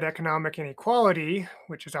widespread economic inequality,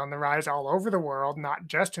 which is on the rise all over the world, not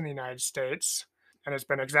just in the United States, and has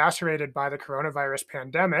been exacerbated by the coronavirus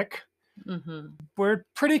pandemic, we're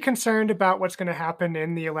pretty concerned about what's going to happen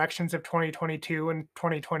in the elections of 2022 and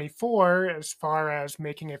 2024 as far as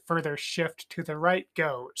making a further shift to the right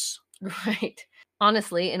goes. Right.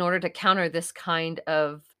 Honestly, in order to counter this kind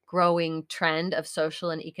of growing trend of social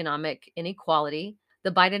and economic inequality,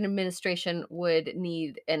 the Biden administration would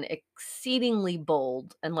need an exceedingly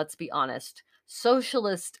bold, and let's be honest,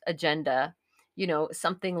 socialist agenda,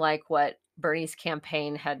 something like what Bernie's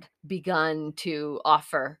campaign had begun to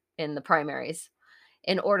offer in the primaries,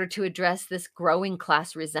 in order to address this growing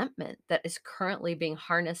class resentment that is currently being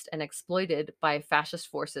harnessed and exploited by fascist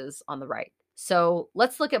forces on the right. So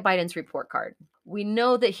let's look at Biden's report card. We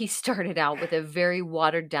know that he started out with a very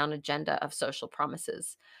watered down agenda of social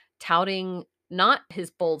promises, touting not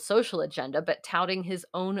his bold social agenda, but touting his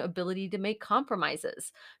own ability to make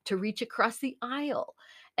compromises, to reach across the aisle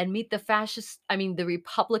and meet the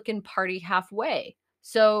Republican Party halfway.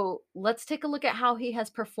 So let's take a look at how he has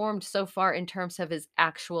performed so far in terms of his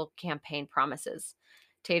actual campaign promises.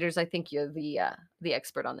 Taters, I think you're the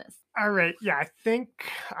expert on this. All right. Yeah, I think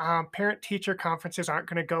parent-teacher conferences aren't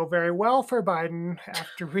going to go very well for Biden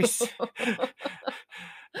after we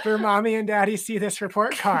for mommy and daddy see this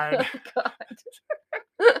report card. Oh, God.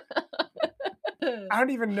 I don't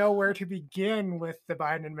even know where to begin with the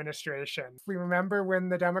Biden administration. We remember when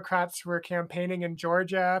the Democrats were campaigning in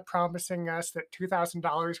Georgia, promising us that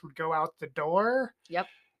 $2,000 would go out the door. Yep.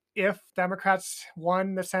 If Democrats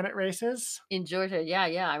won the Senate races. In Georgia,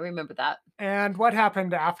 yeah, I remember that. And what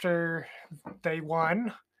happened after they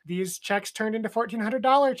won? These checks turned into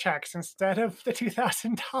 $1,400 checks instead of the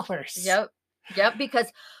 $2,000. Yep,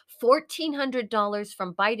 because $1,400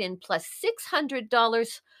 from Biden plus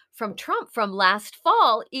 $600 from Trump from last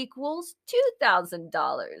fall equals $2,000.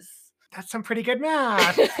 That's some pretty good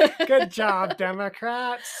math. Good job,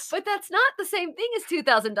 Democrats. But that's not the same thing as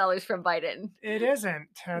 $2,000 from Biden. It isn't.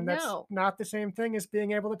 And that's No. not the same thing as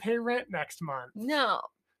being able to pay rent next month. No.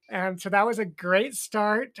 And so that was a great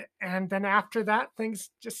start. And then after that, things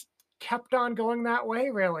just kept on going that way,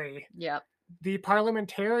 really. Yep. The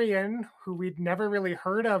parliamentarian, who we'd never really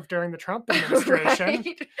heard of during the Trump administration,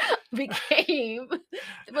 Right? Became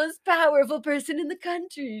the most powerful person in the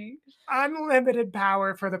country. unlimited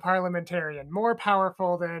power for the parliamentarian, more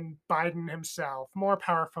powerful than Biden himself, more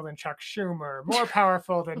powerful than Chuck Schumer, more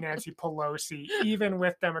powerful than Nancy Pelosi, even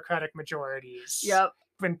with Democratic majorities. Yep.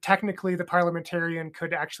 When technically the parliamentarian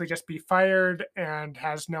could actually just be fired and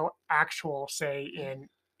has no actual say in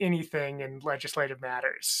anything in legislative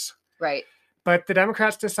matters. Right. But the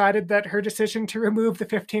Democrats decided that her decision to remove the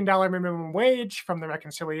 $15 minimum wage from the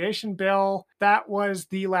reconciliation bill, that was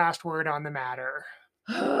the last word on the matter.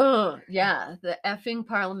 Yeah, the effing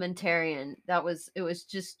parliamentarian. It was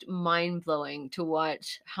just mind-blowing to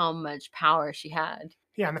watch how much power she had.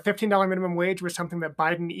 Yeah, and the $15 minimum wage was something that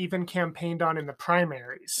Biden even campaigned on in the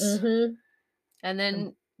primaries. Mm-hmm. And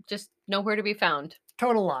then just nowhere to be found.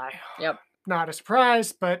 Total lie. Yep. Not a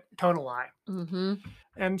surprise, but total lie. Mm-hmm.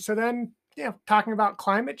 And so then, talking about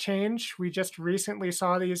climate change, we just recently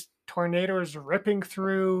saw these tornadoes ripping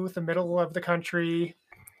through the middle of the country,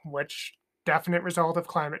 which definite result of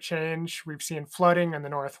climate change. We've seen flooding in the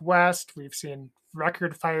Northwest. We've seen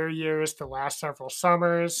record fire years the last several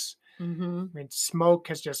summers. Mm-hmm. I mean, smoke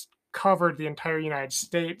has just covered the entire United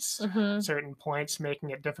States Mm-hmm. at certain points, making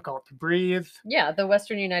it difficult to breathe. Yeah, the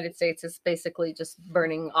Western United States is basically just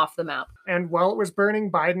burning off the map. And while it was burning,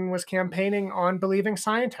 Biden was campaigning on believing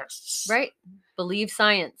scientists. Right. Believe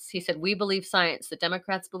science. He said, we believe science. The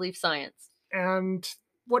Democrats believe science. And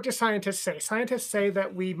what do scientists say? Scientists say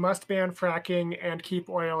that we must ban fracking and keep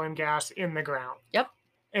oil and gas in the ground. Yep.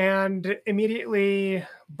 And immediately,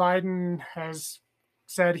 Biden has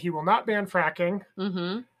said he will not ban fracking.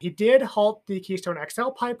 Mm-hmm. He did halt the Keystone XL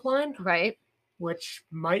pipeline, Right. which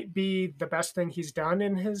might be the best thing he's done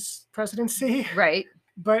in his presidency. Right.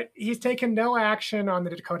 But he's taken no action on the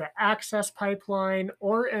Dakota Access Pipeline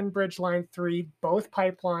or Enbridge Line 3, both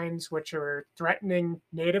pipelines which are threatening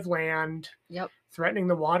native land, Yep. threatening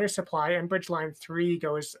the water supply. Enbridge Line 3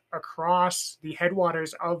 goes across the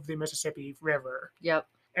headwaters of the Mississippi River. Yep.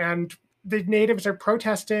 And the natives are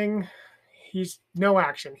protesting. He's no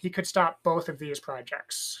action. He could stop both of these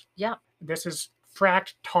projects. Yeah. This is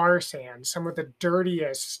fracked tar sand, some of the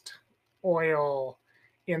dirtiest oil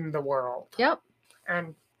in the world. Yep.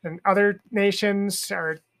 And other nations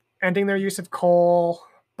are ending their use of coal.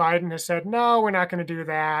 Biden has said, no, we're not going to do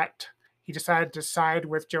that. He decided to side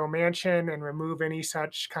with Joe Manchin and remove any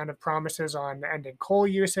such kind of promises on ending coal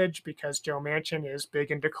usage because Joe Manchin is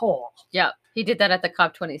big into coal. Yeah, he did that at the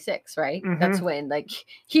COP26, right? Mhm. That's when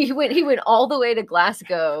he went all the way to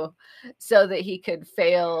Glasgow so that he could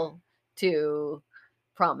fail to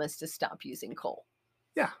promise to stop using coal.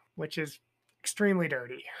 Yeah, which is extremely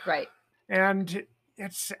dirty. Right. And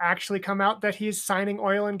it's actually come out that he's signing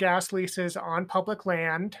oil and gas leases on public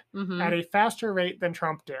land Mm-hmm. at a faster rate than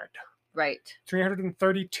Trump did. Right.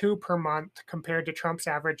 332 per month compared to Trump's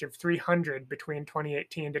average of 300 between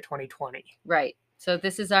 2018 to 2020. Right. So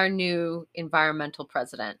this is our new environmental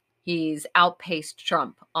president. He's outpaced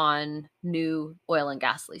Trump on new oil and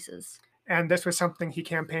gas leases. And this was something he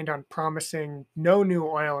campaigned on, promising no new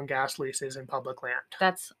oil and gas leases in public land.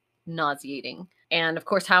 That's nauseating. And of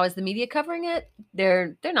course, how is the media covering it?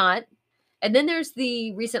 They're not. And then there's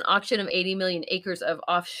the recent auction of 80 million acres of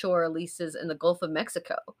offshore leases in the Gulf of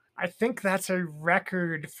Mexico. I think that's a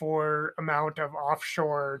record for amount of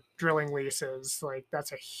offshore drilling leases. Like,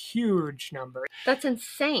 that's a huge number. That's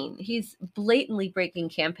insane. He's blatantly breaking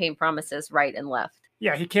campaign promises right and left.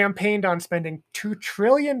 Yeah, he campaigned on spending $2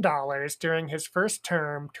 trillion during his first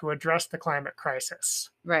term to address the climate crisis.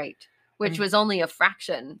 Right. Which was only a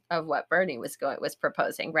fraction of what Bernie was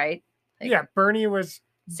proposing, right? Like Yeah, Bernie was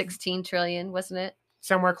 16 trillion, wasn't it?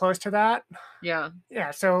 somewhere close to that. Yeah. Yeah,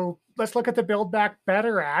 so let's look at the Build Back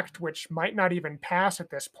Better Act, which might not even pass at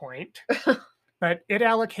this point. But it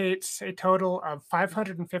allocates a total of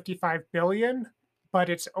 $555 billion, but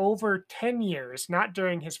it's over 10 years, not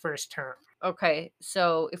during his first term. Okay.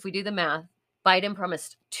 So if we do the math, Biden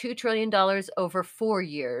promised $2 trillion over 4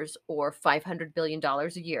 years or $500 billion a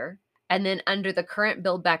year. And then under the current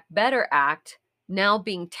Build Back Better Act, now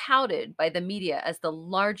being touted by the media as the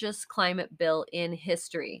largest climate bill in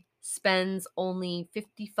history, spends only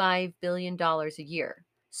 $55 billion a year.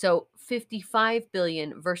 So $55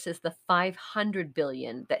 billion versus the $500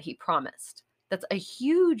 billion that he promised. That's a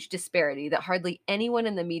huge disparity that hardly anyone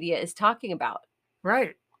in the media is talking about.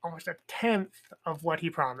 Right. almost a tenth of what he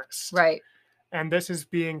promised. Right. And this is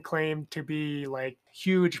being claimed to be like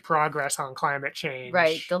huge progress on climate change.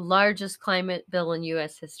 Right. The largest climate bill in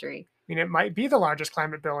U.S. history. I mean, it might be the largest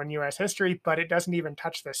climate bill in U.S. history, but it doesn't even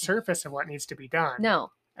touch the surface of what needs to be done.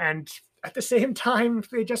 No. And at the same time,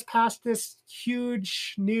 they just passed this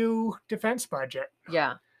huge new defense budget.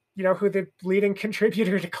 Yeah. You know who the leading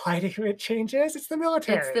contributor to climate change is? It's the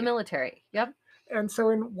military. It's the military. Yep. And so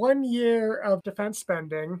in 1 year of defense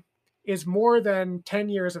spending is more than 10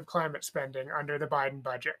 years of climate spending under the Biden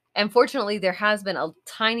budget. And fortunately, there has been a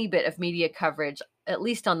tiny bit of media coverage, at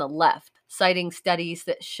least on the left, citing studies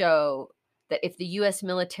that show that if the U.S.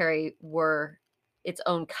 military were its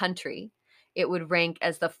own country, it would rank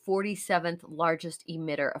as the 47th largest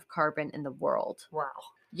emitter of carbon in the world. Wow.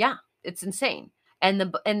 Yeah, it's insane.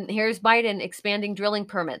 And here's Biden expanding drilling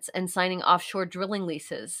permits and signing offshore drilling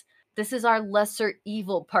leases. This is our lesser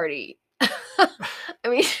evil party. I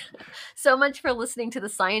mean, so much for listening to the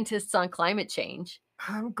scientists on climate change.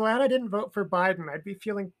 I'm glad I didn't vote for Biden. I'd be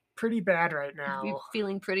feeling pretty bad right now. You'd be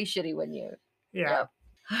feeling pretty shitty, wouldn't you? Yeah.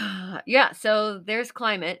 Yep. Yeah, so there's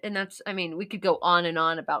climate, and that's, I mean, we could go on and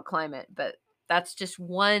on about climate, but that's just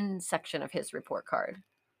one section of his report card.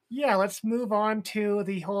 Yeah, let's move on to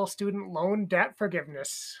the whole student loan debt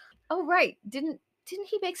forgiveness. Oh, right. Didn't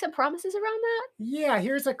he make some promises around that? Yeah,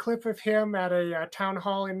 here's a clip of him at a town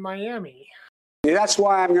hall in Miami. That's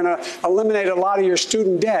why I'm going to eliminate a lot of your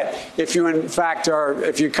student debt if you, in fact,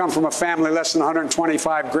 if you come from a family less than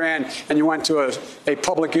 125 grand and you went to a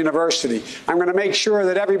public university. I'm going to make sure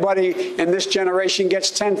that everybody in this generation gets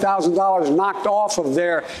 $10,000 knocked off of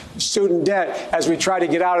their student debt as we try to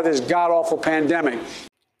get out of this god-awful pandemic.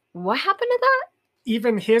 What happened to that?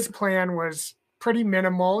 Even his plan was pretty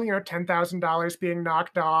minimal, you know, $10,000 being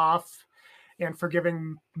knocked off and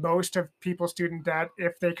forgiving most of people's student debt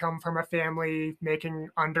if they come from a family making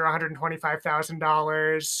under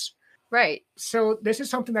 $125,000. Right. So this is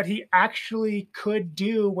something that he actually could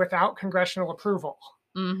do without congressional approval.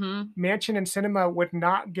 Mm-hmm. Manchin and Sinema would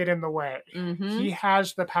not get in the way. Mm-hmm. He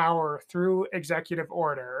has the power through executive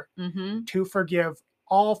order Mm-hmm. to forgive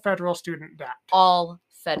all federal student debt. All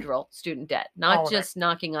federal student debt, All not of just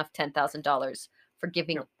knocking off $10,000,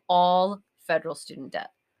 forgiving Yep. all federal student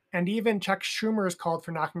debt. And even Chuck Schumer has called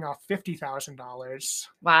for knocking off $50,000.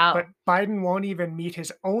 Wow. But Biden won't even meet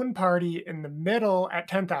his own party in the middle at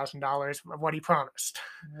 $10,000 of what he promised.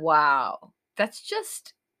 Wow. That's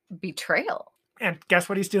just betrayal. And guess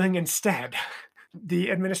what he's doing instead?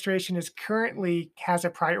 The administration currently has a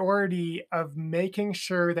priority of making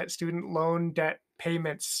sure that student loan debt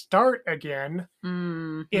payments start again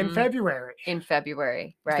in February. In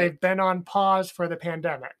February, right. They've been on pause for the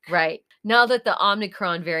pandemic. Right. Now that the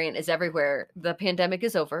Omicron variant is everywhere, the pandemic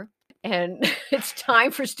is over, and it's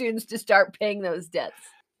time for students to start paying those debts.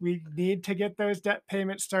 We need to get those debt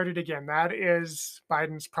payments started again. That is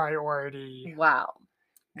Biden's priority. Wow.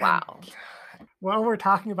 Wow. And while we're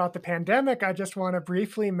talking about the pandemic, I just want to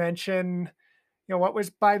briefly mention, what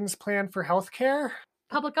was Biden's plan for healthcare?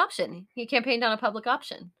 Public option. He campaigned on a public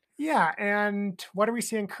option. Yeah, and what are we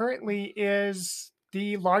seeing currently is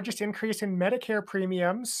the largest increase in Medicare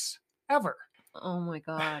premiums ever. Oh my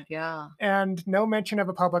God, yeah. And no mention of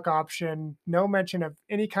a public option, no mention of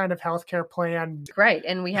any kind of healthcare plan. Right,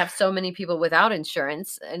 and we have so many people without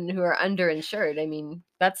insurance and who are underinsured. I mean,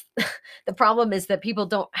 that's the problem, is that people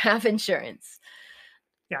don't have insurance.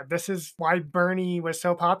 Yeah, this is why Bernie was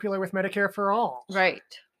so popular with Medicare for all. Right.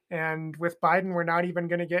 And with Biden, we're not even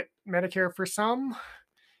going to get Medicare for some.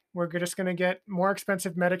 We're just going to get more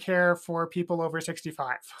expensive Medicare for people over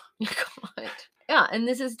 65. God. Yeah, and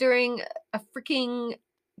this is during a freaking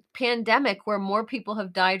pandemic where more people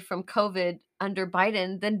have died from COVID under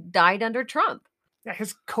Biden than died under Trump. Yeah,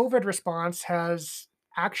 his COVID response has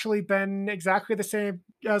actually been exactly the same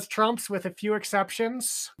as Trump's, with a few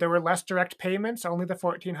exceptions. There were less direct payments, only the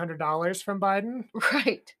 $1,400 from Biden.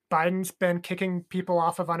 Right. Biden's been kicking people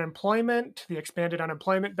off of unemployment, the expanded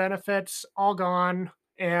unemployment benefits, all gone.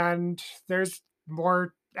 And there's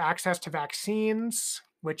more access to vaccines,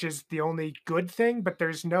 which is the only good thing, but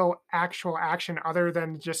there's no actual action other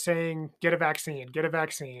than just saying, get a vaccine, get a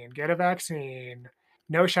vaccine, get a vaccine.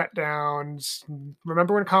 No shutdowns.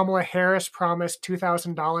 Remember when Kamala Harris promised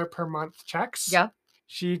 $2,000 per month checks? Yeah.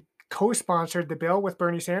 She co-sponsored the bill with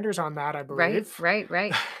Bernie Sanders on that, I believe.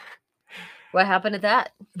 Right. What happened to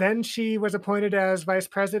that? Then she was appointed as vice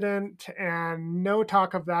president, and no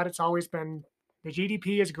talk of that. It's always been, the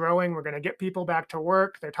GDP is growing. We're going to get people back to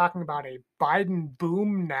work. They're talking about a Biden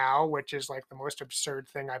boom now, which is like the most absurd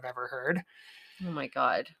thing I've ever heard. Oh my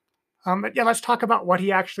God. But yeah, let's talk about what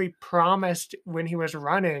he actually promised when he was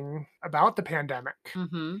running about the pandemic.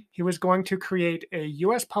 Mm-hmm. He was going to create a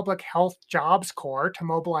U.S. public health jobs corps to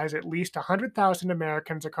mobilize at least 100,000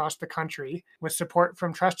 Americans across the country with support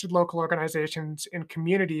from trusted local organizations in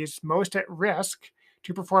communities most at risk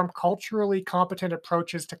to perform culturally competent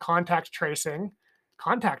approaches to contact tracing.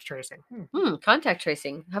 Contact tracing. Contact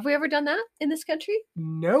tracing. Have we ever done that in this country?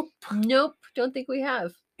 Nope. Nope. Don't think we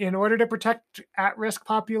have. In order to protect at-risk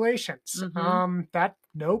populations. Nope.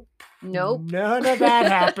 Nope. None of that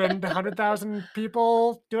happened. 100,000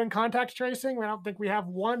 people doing contact tracing. I don't think we have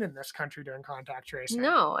one in this country doing contact tracing.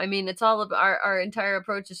 No, I mean, it's all of our entire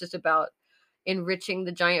approach is just about enriching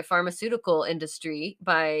the giant pharmaceutical industry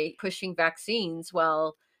by pushing vaccines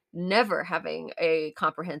while never having a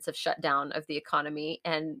comprehensive shutdown of the economy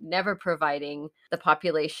and never providing the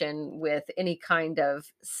population with any kind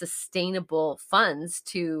of sustainable funds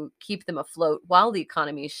to keep them afloat while the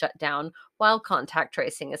economy is shut down, while contact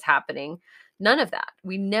tracing is happening. None of that.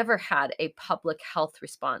 We never had a public health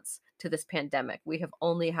response to this pandemic. We have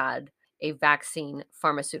only had a vaccine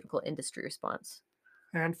pharmaceutical industry response.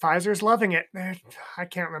 And Pfizer's loving it. I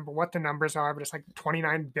can't remember what the numbers are, but it's like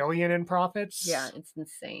 29 billion in profits. Yeah, it's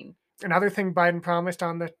insane. Another thing Biden promised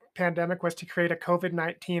on the pandemic was to create a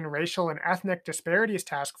COVID-19 racial and ethnic disparities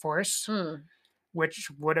task force, which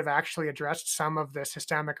would have actually addressed some of the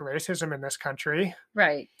systemic racism in this country.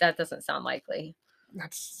 Right. That doesn't sound likely.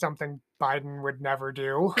 That's something Biden would never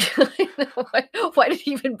do. Why did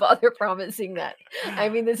he even bother promising that? I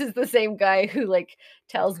mean, this is the same guy who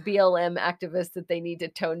tells BLM activists that they need to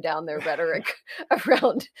tone down their rhetoric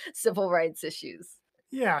around civil rights issues.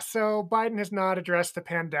 Yeah, so Biden has not addressed the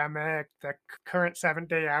pandemic. The current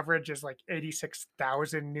 7-day average is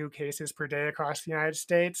 86,000 new cases per day across the United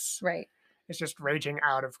States. Right. It's just raging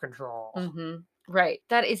out of control. Mm-hmm. Right.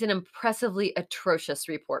 That is an impressively atrocious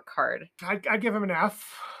report card. I give him an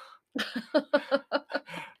F.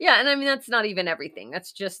 Yeah, and I mean, that's not even everything.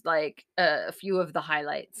 That's just a few of the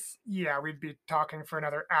highlights. Yeah, we'd be talking for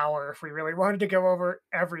another hour if we really wanted to go over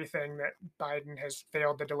everything that Biden has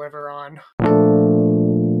failed to deliver on.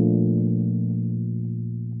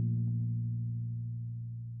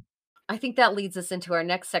 I think that leads us into our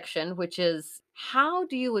next section, which is how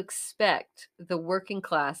do you expect the working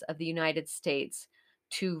class of the United States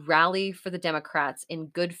to rally for the Democrats in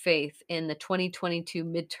good faith in the 2022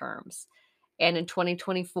 midterms and in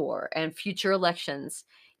 2024 and future elections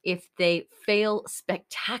if they fail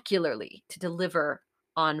spectacularly to deliver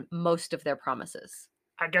on most of their promises?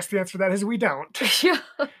 I guess the answer to that is we don't.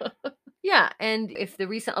 Yeah, and if the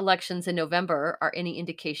recent elections in November are any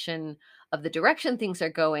indication of the direction things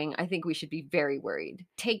are going, I think we should be very worried.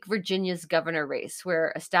 Take Virginia's governor race,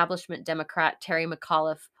 where establishment Democrat Terry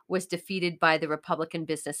McAuliffe was defeated by the Republican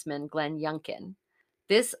businessman Glenn Youngkin.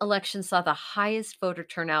 This election saw the highest voter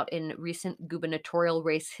turnout in recent gubernatorial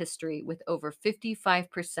race history, with over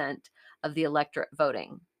 55% of the electorate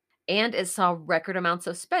voting. And it saw record amounts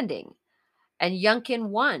of spending. And Youngkin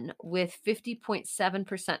won with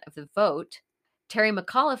 50.7% of the vote. Terry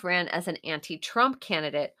McAuliffe ran as an anti-Trump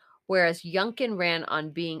candidate, whereas Youngkin ran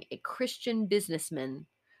on being a Christian businessman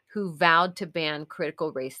who vowed to ban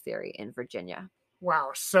critical race theory in Virginia.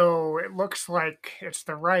 Wow, so it looks like it's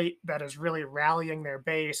the right that is really rallying their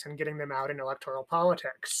base and getting them out in electoral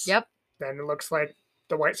politics. Yep. Then it looks like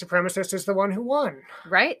the white supremacist is the one who won.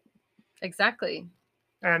 Right, exactly.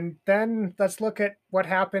 And then let's look at what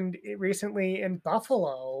happened recently in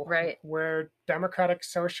Buffalo, right, where Democratic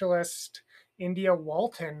Socialist India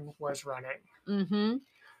Walton was running. Mm-hmm.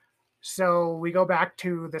 So we go back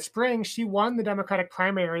to the spring. She won the Democratic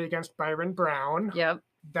primary against Byron Brown. Yep.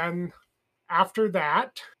 Then after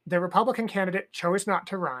that, the Republican candidate chose not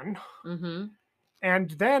to run. Mm-hmm.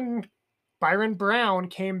 And then Byron Brown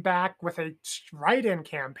came back with a write-in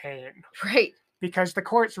campaign. Right. Because the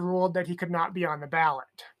courts ruled that he could not be on the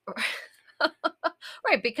ballot.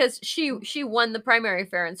 Right, because she won the primary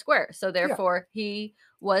fair and square. So therefore, he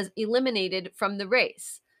was eliminated from the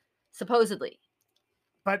race, supposedly.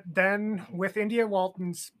 But then, with India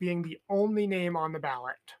Walton's being the only name on the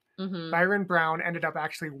ballot, Byron Brown ended up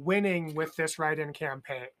actually winning with this write-in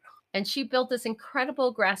campaign. And she built this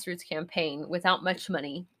incredible grassroots campaign without much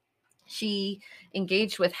money. She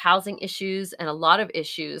engaged with housing issues and a lot of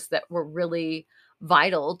issues that were really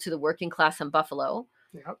vital to the working class in Buffalo.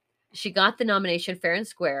 Yep. She got the nomination fair and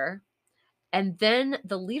square. And then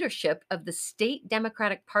the leadership of the state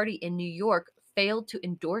Democratic Party in New York failed to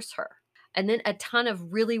endorse her. And then a ton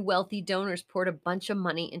of really wealthy donors poured a bunch of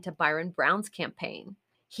money into Byron Brown's campaign.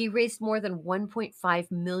 He raised more than $1.5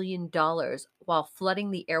 million while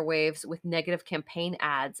flooding the airwaves with negative campaign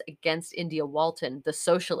ads against India Walton, the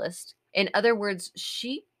socialist. In other words,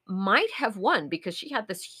 she might have won because she had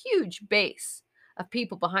this huge base of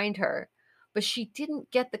people behind her, but she didn't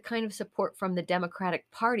get the kind of support from the Democratic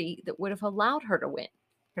Party that would have allowed her to win.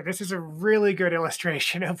 Now, this is a really good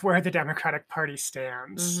illustration of where the Democratic Party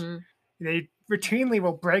stands. Mm-hmm. They routinely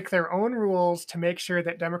will break their own rules to make sure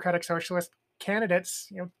that Democratic Socialist candidates,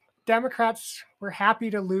 Democrats were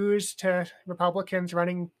happy to lose to Republicans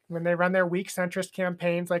running when they run their weak centrist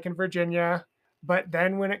campaigns, like in Virginia. But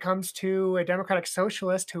then when it comes to a Democratic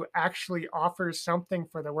Socialist who actually offers something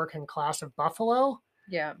for the working class of Buffalo,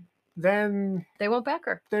 Yeah. then They won't back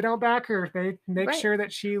her. they don't back her. They make Right. sure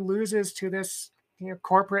that she loses to this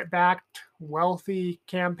corporate-backed, wealthy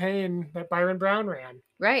campaign that Byron Brown ran.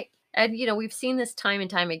 Right. And, we've seen this time and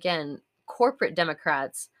time again. Corporate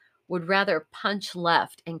Democrats would rather punch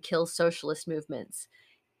left and kill socialist movements,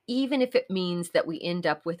 even if it means that we end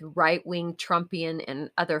up with right-wing Trumpian and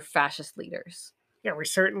other fascist leaders. Yeah, we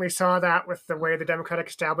certainly saw that with the way the Democratic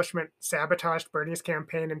establishment sabotaged Bernie's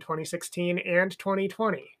campaign in 2016 and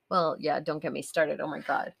 2020. Well, yeah, don't get me started. Oh my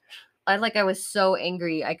God. I was so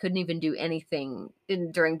angry. I couldn't even do anything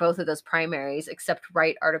during both of those primaries except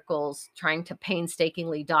write articles trying to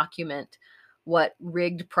painstakingly document what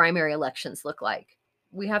rigged primary elections look like.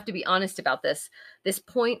 We have to be honest about this. This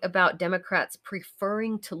point about Democrats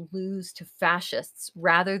preferring to lose to fascists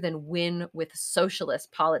rather than win with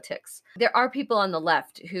socialist politics. There are people on the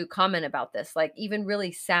left who comment about this, like even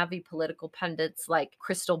really savvy political pundits like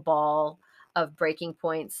Crystal Ball of Breaking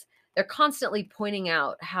Points. They're constantly pointing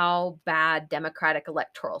out how bad Democratic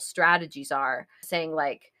electoral strategies are, saying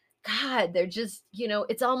like, God, they're just,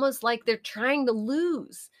 it's almost like they're trying to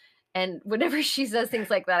lose. And whenever she says things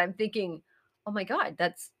like that, I'm thinking, oh my God,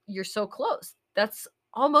 you're so close. That's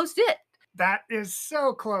almost it. That is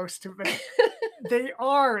so close to it.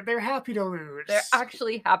 They're happy to lose. They're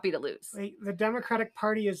actually happy to lose. The Democratic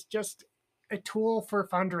Party is just a tool for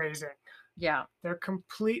fundraising. Yeah. They're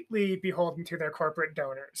completely beholden to their corporate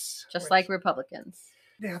donors. Just like Republicans.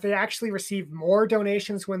 Yeah, they actually receive more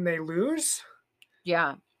donations when they lose.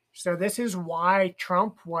 Yeah. So this is why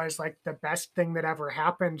Trump was like the best thing that ever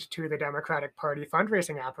happened to the Democratic Party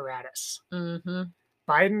fundraising apparatus. Mm-hmm.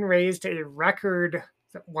 Biden raised a record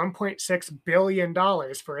 $1.6 billion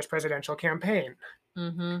for his presidential campaign.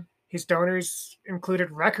 Mm-hmm. His donors included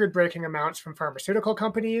record-breaking amounts from pharmaceutical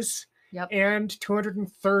companies, Yep. and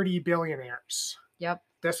 230 billionaires. Yep.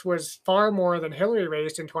 This was far more than Hillary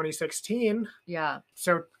raised in 2016. Yeah.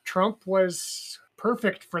 So Trump was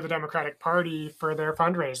perfect for the Democratic Party for their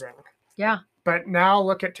fundraising. Yeah. But now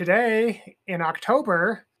look at today. In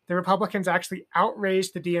October, the Republicans actually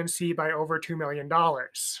outraised the DNC by over $2 million.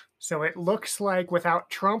 So it looks like without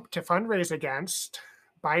Trump to fundraise against,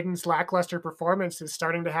 Biden's lackluster performance is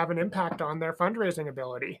starting to have an impact on their fundraising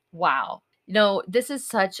ability. Wow. This is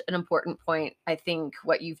such an important point. I think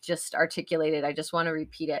what you've just articulated, I just want to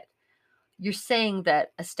repeat it. You're saying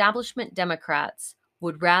that establishment Democrats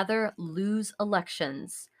would rather lose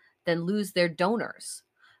elections than lose their donors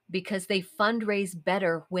because they fundraise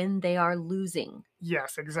better when they are losing.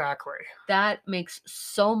 Yes, exactly. That makes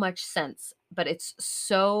so much sense, but it's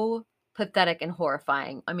so pathetic and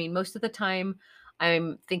horrifying. I mean, most of the time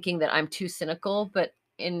I'm thinking that I'm too cynical, but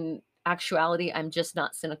in actuality, I'm just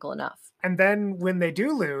not cynical enough. And then when they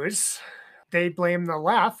do lose, they blame the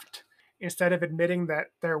left instead of admitting that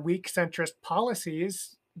their weak centrist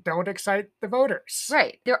policies don't excite the voters.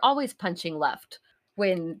 Right. They're always punching left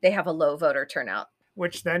when they have a low voter turnout.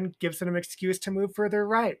 Which then gives them an excuse to move further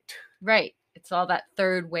right. Right. It's all that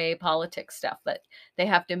third way politics stuff that they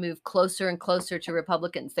have to move closer and closer to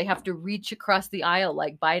Republicans. They have to reach across the aisle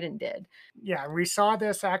like Biden did. Yeah, we saw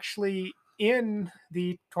this actually in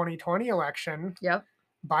the 2020 election. Yep.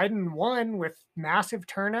 Biden won with massive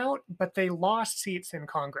turnout, but they lost seats in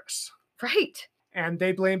Congress. Right. And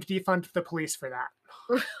they blamed defund the police for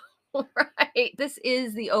that. Right. This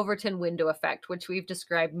is the Overton window effect, which we've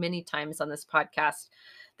described many times on this podcast,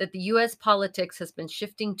 that the U.S. politics has been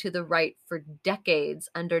shifting to the right for decades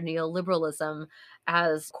under neoliberalism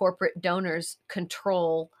as corporate donors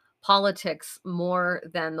control politics more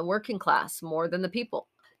than the working class, more than the people.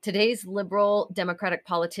 Today's liberal Democratic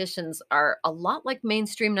politicians are a lot like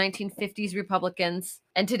mainstream 1950s Republicans,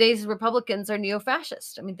 and today's Republicans are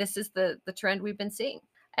neo-fascist. I mean, this is the trend we've been seeing.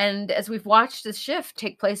 And as we've watched this shift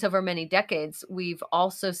take place over many decades, we've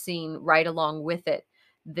also seen right along with it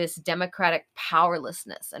this democratic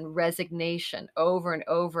powerlessness and resignation over and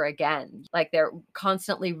over again. Like they're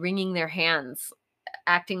constantly wringing their hands,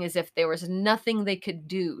 acting as if there was nothing they could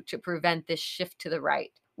do to prevent this shift to the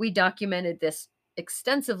right. We documented this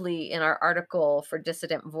extensively in our article for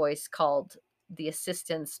Dissident Voice called The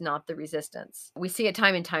Assistance, Not the Resistance. We see it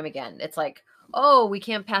time and time again. It's like, oh, we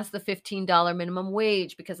can't pass the $15 minimum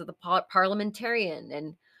wage because of the parliamentarian.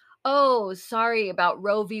 And, oh, sorry about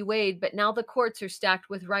Roe v. Wade, but now the courts are stacked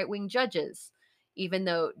with right-wing judges, even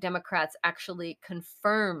though Democrats actually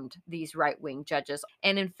confirmed these right-wing judges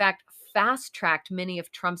and, in fact, fast-tracked many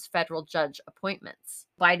of Trump's federal judge appointments.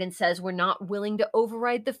 Biden says we're not willing to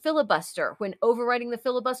override the filibuster, when overriding the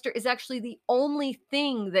filibuster is actually the only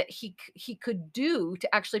thing that he could do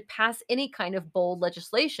to actually pass any kind of bold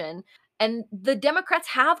legislation. And the Democrats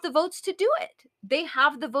have the votes to do it. They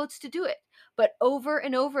have the votes to do it. But over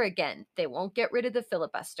and over again, they won't get rid of the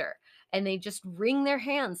filibuster. And they just wring their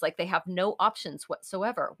hands like they have no options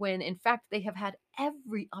whatsoever, when in fact they have had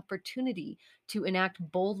every opportunity to enact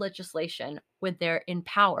bold legislation when they're in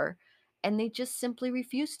power, and they just simply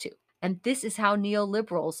refuse to. And this is how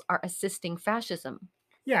neoliberals are assisting fascism.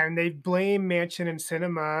 Yeah, and they blame Manchin and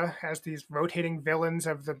Sinema as these rotating villains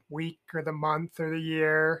of the week or the month or the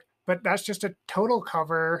year. But that's just a total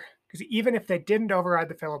cover, because even if they didn't override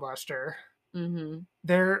the filibuster,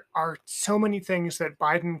 there are so many things that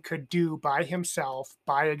Biden could do by himself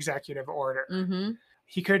by executive order.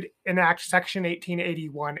 He could enact Section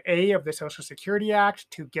 1881A of the Social Security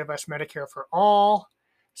Act to give us Medicare for all,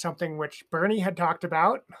 something which Bernie had talked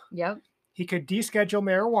about. Yep. He could deschedule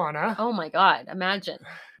marijuana. Oh my God, imagine.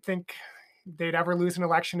 Think they'd ever lose an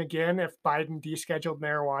election again if Biden descheduled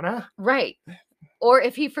marijuana? Right. Or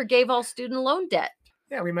if he forgave all student loan debt.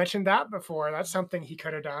 Yeah, we mentioned that before. That's something he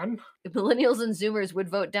could have done. Millennials and Zoomers would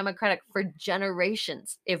vote Democratic for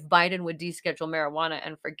generations if Biden would deschedule marijuana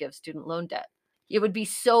and forgive student loan debt. It would be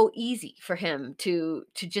so easy for him to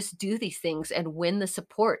just do these things and win the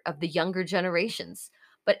support of the younger generations.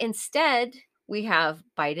 But instead, we have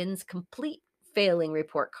Biden's complete failing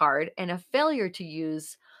report card and a failure to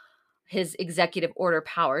use his executive order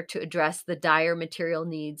power to address the dire material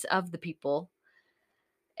needs of the people.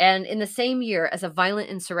 And in the same year, as a violent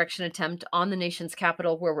insurrection attempt on the nation's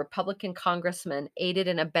capital, where Republican congressmen aided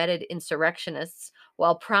and abetted insurrectionists,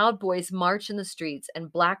 while Proud Boys march in the streets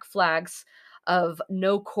and black flags of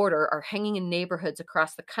no quarter are hanging in neighborhoods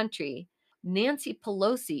across the country, Nancy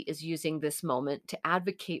Pelosi is using this moment to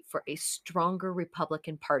advocate for a stronger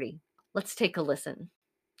Republican Party. Let's take a listen.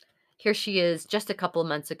 Here she is just a couple of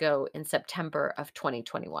months ago in September of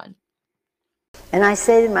 2021. And I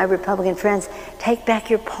say to my Republican friends, take back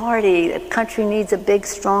your party. The country needs a big,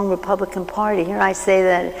 strong Republican Party. Here I say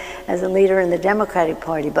that as a leader in the Democratic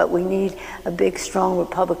Party, but we need a big, strong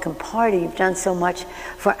Republican Party. You've done so much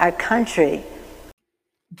for our country.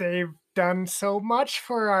 They've done so much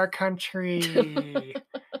for our country.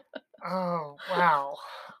 Oh, wow.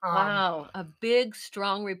 Wow, a big,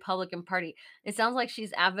 strong Republican Party. It sounds like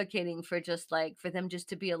she's advocating for just like, for them just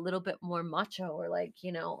to be a little bit more macho, or like,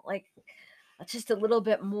 you know, like just a little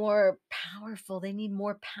bit more powerful. They need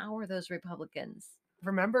more power, those Republicans.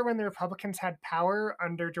 Remember when the Republicans had power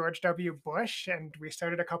under George W. Bush and we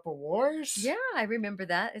started a couple wars? Yeah, I remember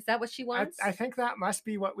that. Is that what she wants? I think that must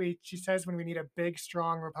be what she says when we need a big,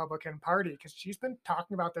 strong Republican Party, because she's been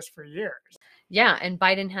talking about this for years. Yeah, and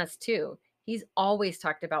Biden has too. He's always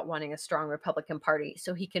talked about wanting a strong Republican Party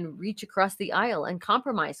so he can reach across the aisle and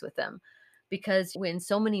compromise with them. Because when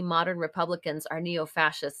so many modern Republicans are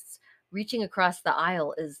neo-fascists, reaching across the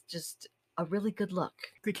aisle is just a really good look.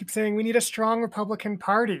 They keep saying we need a strong Republican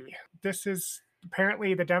Party. This is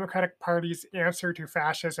apparently the Democratic Party's answer to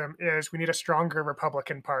fascism is we need a stronger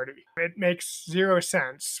Republican Party. It makes zero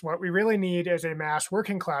sense. What we really need is a mass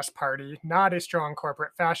working class party, not a strong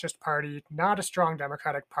corporate fascist party, not a strong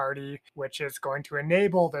Democratic Party, which is going to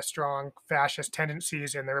enable the strong fascist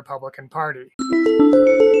tendencies in the Republican Party.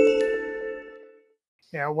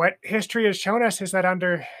 What history has shown us is that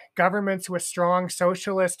under governments with strong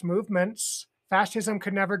socialist movements, fascism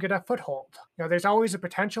could never get a foothold. There's always a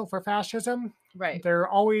potential for fascism. Right. There are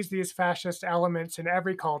always these fascist elements in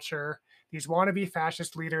every culture, these wannabe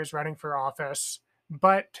fascist leaders running for office.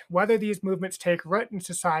 But whether these movements take root in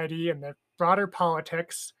society and the broader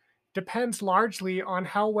politics depends largely on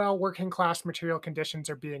how well working class material conditions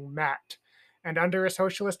are being met. And under a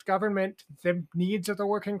socialist government, the needs of the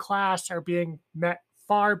working class are being met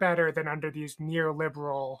far better than under these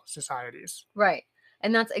neoliberal societies. Right.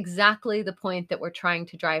 And that's exactly the point that we're trying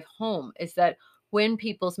to drive home, is that when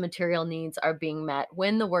people's material needs are being met,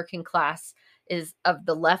 when the working class is of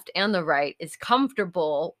the left and the right is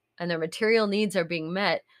comfortable and their material needs are being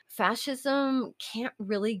met, fascism can't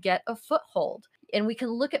really get a foothold. And we can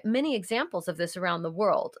look at many examples of this around the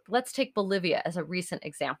world. Let's take Bolivia as a recent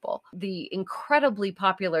example. The incredibly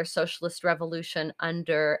popular socialist revolution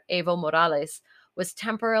under Evo Morales was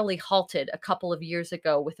temporarily halted a couple of years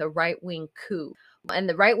ago with a right-wing coup. And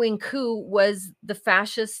the right-wing coup was the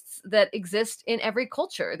fascists that exist in every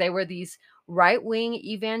culture. They were these right-wing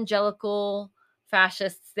evangelical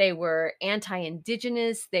fascists. They were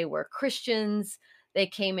anti-indigenous. They were Christians. They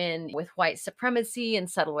came in with white supremacy and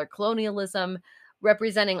settler colonialism,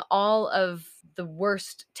 representing all of the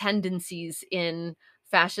worst tendencies in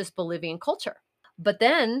fascist Bolivian culture. But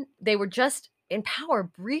then they were just in power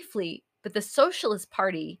briefly, but the Socialist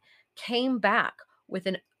Party came back with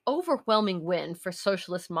an overwhelming win for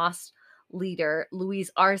Socialist MAS leader Luis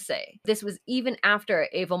Arce. This was even after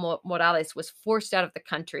Evo Morales was forced out of the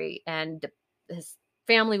country and his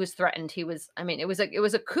family was threatened. It was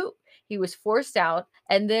a coup. He was forced out,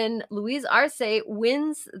 and then Luis Arce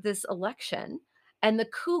wins this election, and the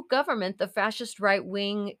coup government, the fascist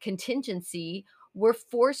right-wing contingency, were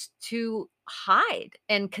forced to hide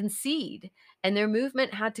and concede, and their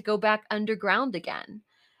movement had to go back underground again.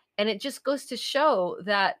 And it just goes to show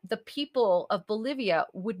that the people of Bolivia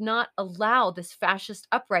would not allow this fascist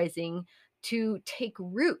uprising to take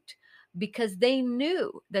root, because they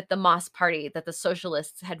knew that the MAS party, that the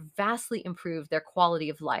socialists had vastly improved their quality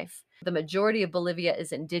of life. The majority of Bolivia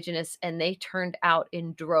is indigenous, and they turned out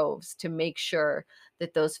in droves to make sure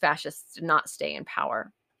that those fascists did not stay in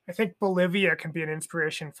power. I think Bolivia can be an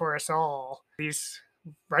inspiration for us all. These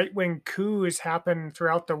right-wing coups happen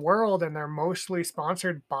throughout the world, and they're mostly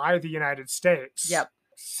sponsored by the United States. Yep.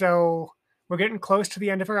 So we're getting close to the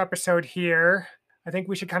end of our episode here. I think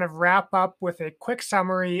we should kind of wrap up with a quick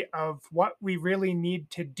summary of what we really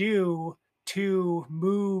need to do to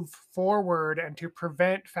move forward and to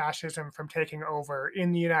prevent fascism from taking over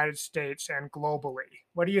in the United States and globally.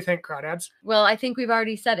 What do you think, Crawdads? Well, I think we've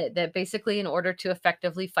already said it, that basically in order to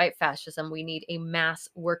effectively fight fascism, we need a mass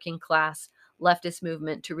working class leftist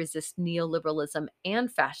movement to resist neoliberalism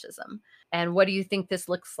and fascism. And what do you think this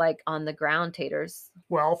looks like on the ground, Taters?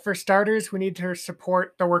 Well, for starters, we need to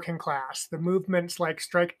support the working class, the movements like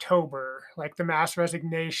Striketober, like the mass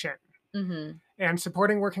resignation. Mm-hmm. And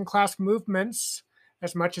supporting working class movements,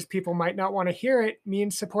 as much as people might not want to hear it,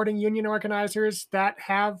 means supporting union organizers that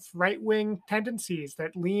have right-wing tendencies,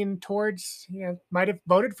 that lean towards, might have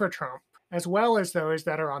voted for Trump, as well as those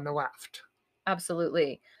that are on the left.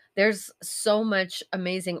 Absolutely. There's so much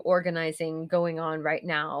amazing organizing going on right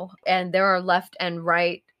now, and there are left and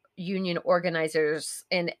right union organizers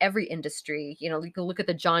in every industry. You can look at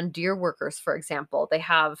the John Deere workers, for example.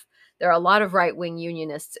 There are a lot of right-wing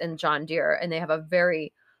unionists in John Deere, and they have a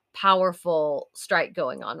very powerful strike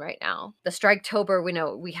going on right now. The Striketober,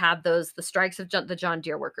 we had the strikes of the John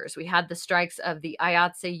Deere workers. We had the strikes of the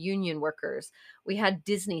IATSE union workers. We had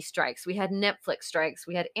Disney strikes. We had Netflix strikes.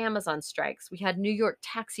 We had Amazon strikes. We had New York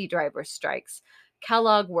taxi driver strikes,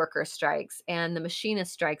 Kellogg worker strikes, and the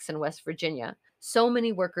machinist strikes in West Virginia. So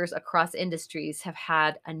many workers across industries have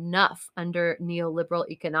had enough under neoliberal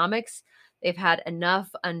economics. They've had enough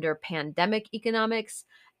under pandemic economics.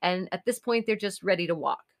 And at this point, they're just ready to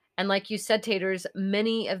walk. And like you said, Taters,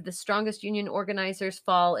 many of the strongest union organizers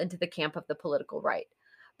fall into the camp of the political right.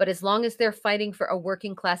 But as long as they're fighting for a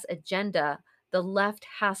working class agenda, the left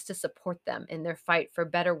has to support them in their fight for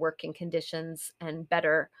better working conditions and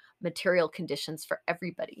better material conditions for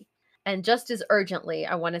everybody. And just as urgently,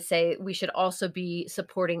 I want to say we should also be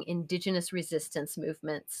supporting indigenous resistance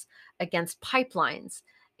movements against pipelines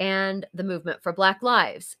and the movement for Black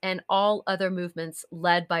Lives and all other movements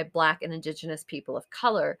led by Black and Indigenous people of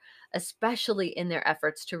color, especially in their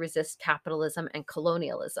efforts to resist capitalism and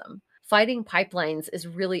colonialism. Fighting pipelines is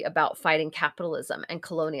really about fighting capitalism and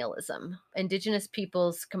colonialism. Indigenous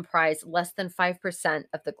peoples comprise less than 5%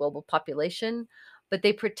 of the global population, but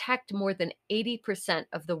they protect more than 80%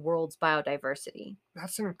 of the world's biodiversity.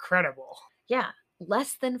 That's incredible. Yeah.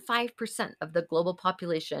 Less than 5% of the global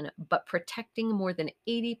population, but protecting more than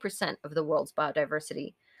 80% of the world's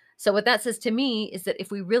biodiversity. So what that says to me is that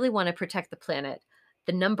if we really want to protect the planet,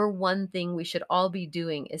 the number one thing we should all be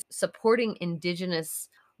doing is supporting indigenous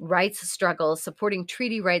rights struggles, supporting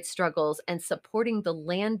treaty rights struggles, and supporting the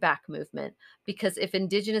land back movement. Because if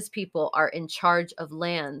indigenous people are in charge of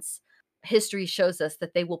lands, history shows us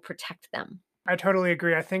that they will protect them. I totally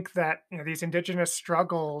agree. I think that these indigenous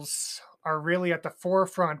struggles are really at the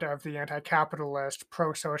forefront of the anti-capitalist,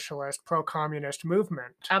 pro-socialist, pro-communist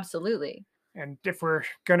movement. Absolutely. And if we're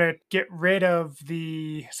going to get rid of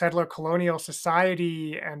the settler colonial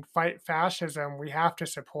society and fight fascism, we have to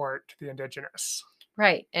support the indigenous.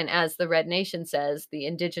 Right. And as the Red Nation says, the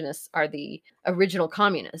indigenous are the original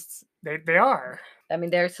communists. They are. I mean,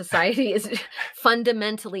 their society is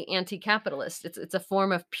fundamentally anti-capitalist. It's a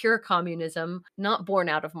form of pure communism, not born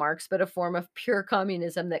out of Marx, but a form of pure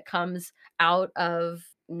communism that comes out of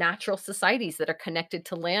natural societies that are connected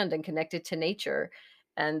to land and connected to nature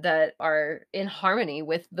and that are in harmony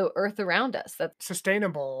with the earth around us. That's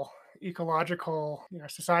sustainable, ecological,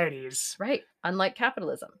 societies. Right. Unlike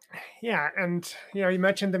capitalism. Yeah. And, you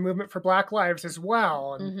mentioned the movement for Black Lives as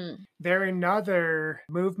well. And they're another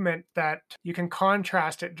movement that you can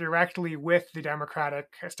contrast it directly with the Democratic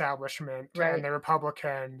establishment and the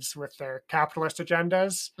Republicans with their capitalist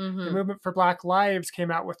agendas. The movement for Black Lives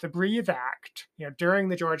came out with the Breathe Act, during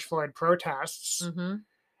the George Floyd protests.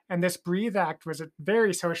 And this Breathe Act was a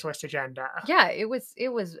very socialist agenda. Yeah, it was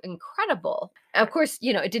incredible. Of course,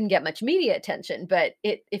 it didn't get much media attention, but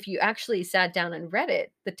if you actually sat down and read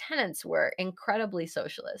it, the tenets were incredibly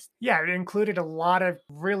socialist. Yeah, it included a lot of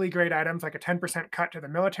really great items, like a 10% cut to the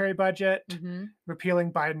military budget,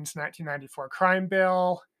 repealing Biden's 1994 crime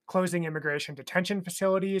bill, closing immigration detention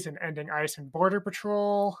facilities and ending ICE and Border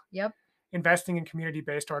Patrol. Yep. Investing in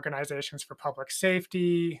community-based organizations for public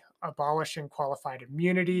safety, abolishing qualified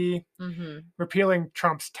immunity, repealing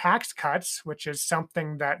Trump's tax cuts, which is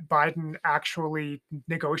something that Biden actually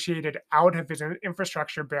negotiated out of his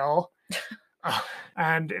infrastructure bill.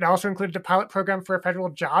 And it also included a pilot program for a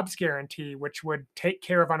federal jobs guarantee, which would take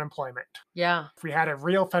care of unemployment. Yeah. If we had a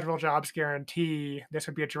real federal jobs guarantee, this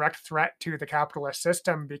would be a direct threat to the capitalist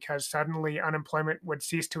system because suddenly unemployment would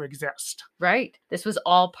cease to exist. Right. This was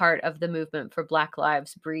all part of the movement for Black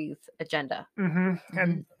Lives Breathe agenda.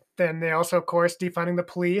 And then they also, of course, defunding the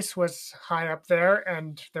police was high up there,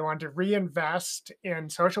 and they wanted to reinvest in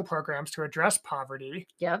social programs to address poverty.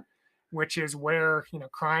 Yep. Which is where,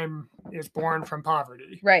 crime is born from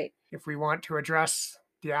poverty. Right. If we want to address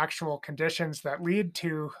the actual conditions that lead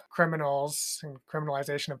to criminals and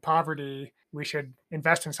criminalization of poverty, we should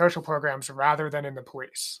invest in social programs rather than in the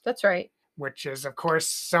police. That's right. Which is, of course,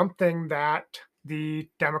 something that the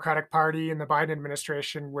Democratic Party and the Biden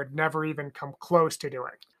administration would never even come close to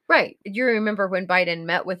doing. Right. You remember when Biden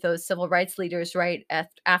met with those civil rights leaders right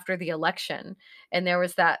after the election, and there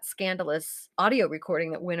was that scandalous audio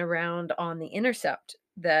recording that went around on The Intercept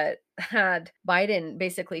that had Biden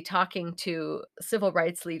basically talking to civil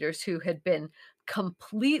rights leaders who had been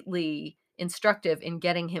completely instructive in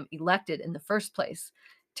getting him elected in the first place,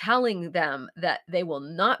 telling them that they will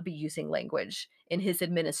not be using language in his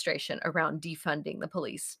administration around defunding the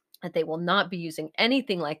police, that they will not be using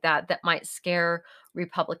anything like that that might scare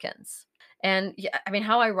Republicans. And yeah, I mean,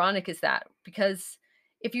 how ironic is that? Because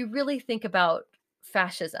if you really think about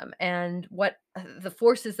fascism and what the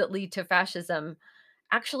forces that lead to fascism,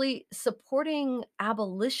 actually supporting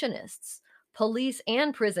abolitionists, police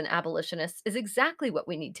and prison abolitionists, is exactly what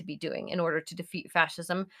we need to be doing in order to defeat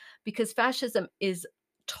fascism, because fascism is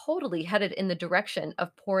totally headed in the direction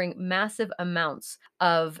of pouring massive amounts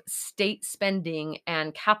of state spending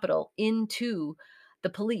and capital into the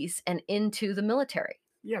police and into the military.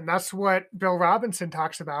 Yeah, and that's what Bill Robinson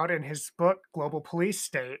talks about in his book, Global Police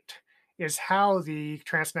State, is how the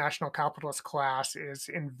transnational capitalist class is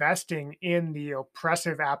investing in the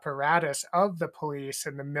oppressive apparatus of the police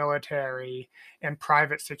and the military and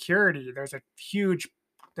private security. There's a huge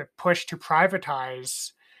push to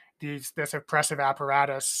privatize this oppressive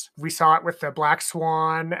apparatus. We saw it with the Black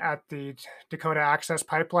Swan at the Dakota Access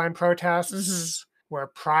Pipeline protests, where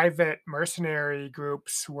private mercenary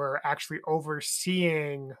groups were actually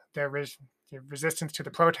overseeing the resistance to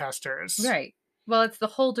the protesters. Right. Well, it's the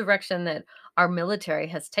whole direction that our military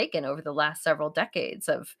has taken over the last several decades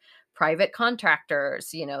of private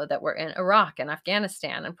contractors, that were in Iraq and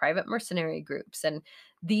Afghanistan, and private mercenary groups. And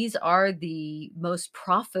these are the most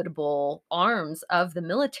profitable arms of the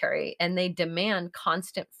military, and they demand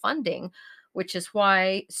constant funding, which is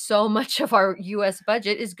why so much of our U.S.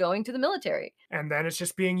 budget is going to the military. And then it's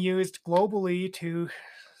just being used globally to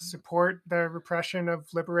support the repression of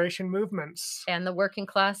liberation movements. And the working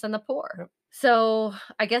class and the poor. Yep. So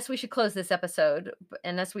I guess we should close this episode.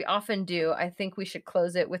 And as we often do, I think we should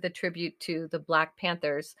close it with a tribute to the Black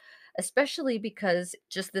Panthers, especially because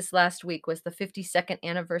just this last week was the 52nd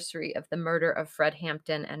anniversary of the murder of Fred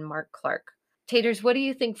Hampton and Mark Clark. Taters, what do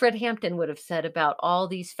you think Fred Hampton would have said about all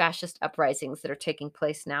these fascist uprisings that are taking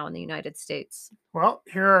place now in the United States? Well,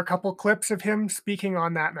 here are a couple clips of him speaking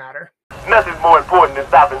on that matter. Nothing's more important than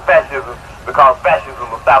stopping fascism, because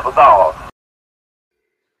fascism will stop us all.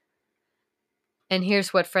 And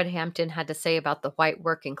here's what Fred Hampton had to say about the white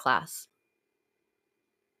working class.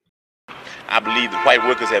 I believe that white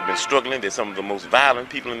workers have been struggling. They're some of the most violent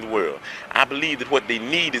people in the world. I believe that what they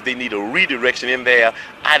need is they need a redirection in their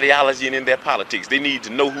ideology and in their politics. They need to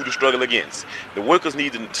know who to struggle against. The workers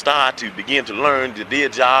need to start to begin to learn that their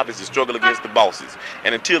job is to struggle against the bosses.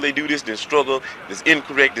 And until they do this, then struggle is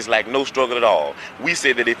incorrect. It's like no struggle at all. We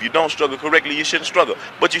say that if you don't struggle correctly, you shouldn't struggle.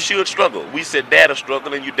 But you should struggle. We said dare to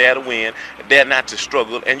struggle and you dare to win. Dare not to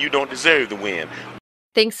struggle and you don't deserve to win.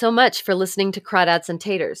 Thanks so much for listening to Crawdads and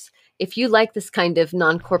Taters. If you like this kind of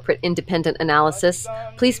non-corporate independent analysis,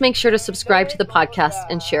 please make sure to subscribe to the podcast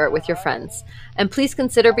and share it with your friends. And please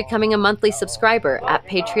consider becoming a monthly subscriber at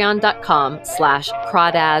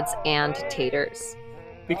patreon.com/crawdadsandtaters.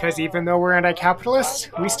 Because even though we're anti-capitalists,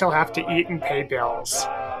 we still have to eat and pay bills.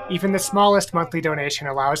 Even the smallest monthly donation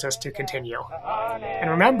allows us to continue. And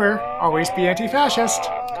remember, always be anti-fascist.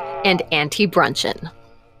 And anti-brunchin'.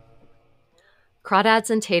 Crawdads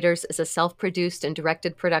and Taters is a self-produced and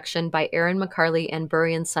directed production by Aaron McCarley and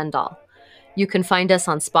Burian Sundal. You can find us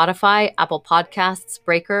on Spotify, Apple Podcasts,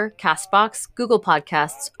 Breaker, CastBox, Google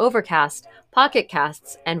Podcasts, Overcast, Pocket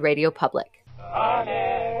Casts, and Radio Public.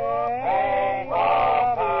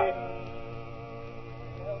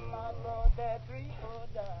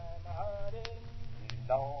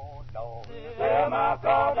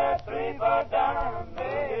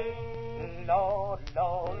 Lord,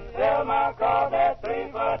 Lord, tell my God that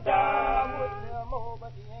 3 for a dime. With them over,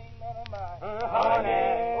 but he ain't none of mine.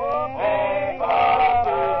 Honey.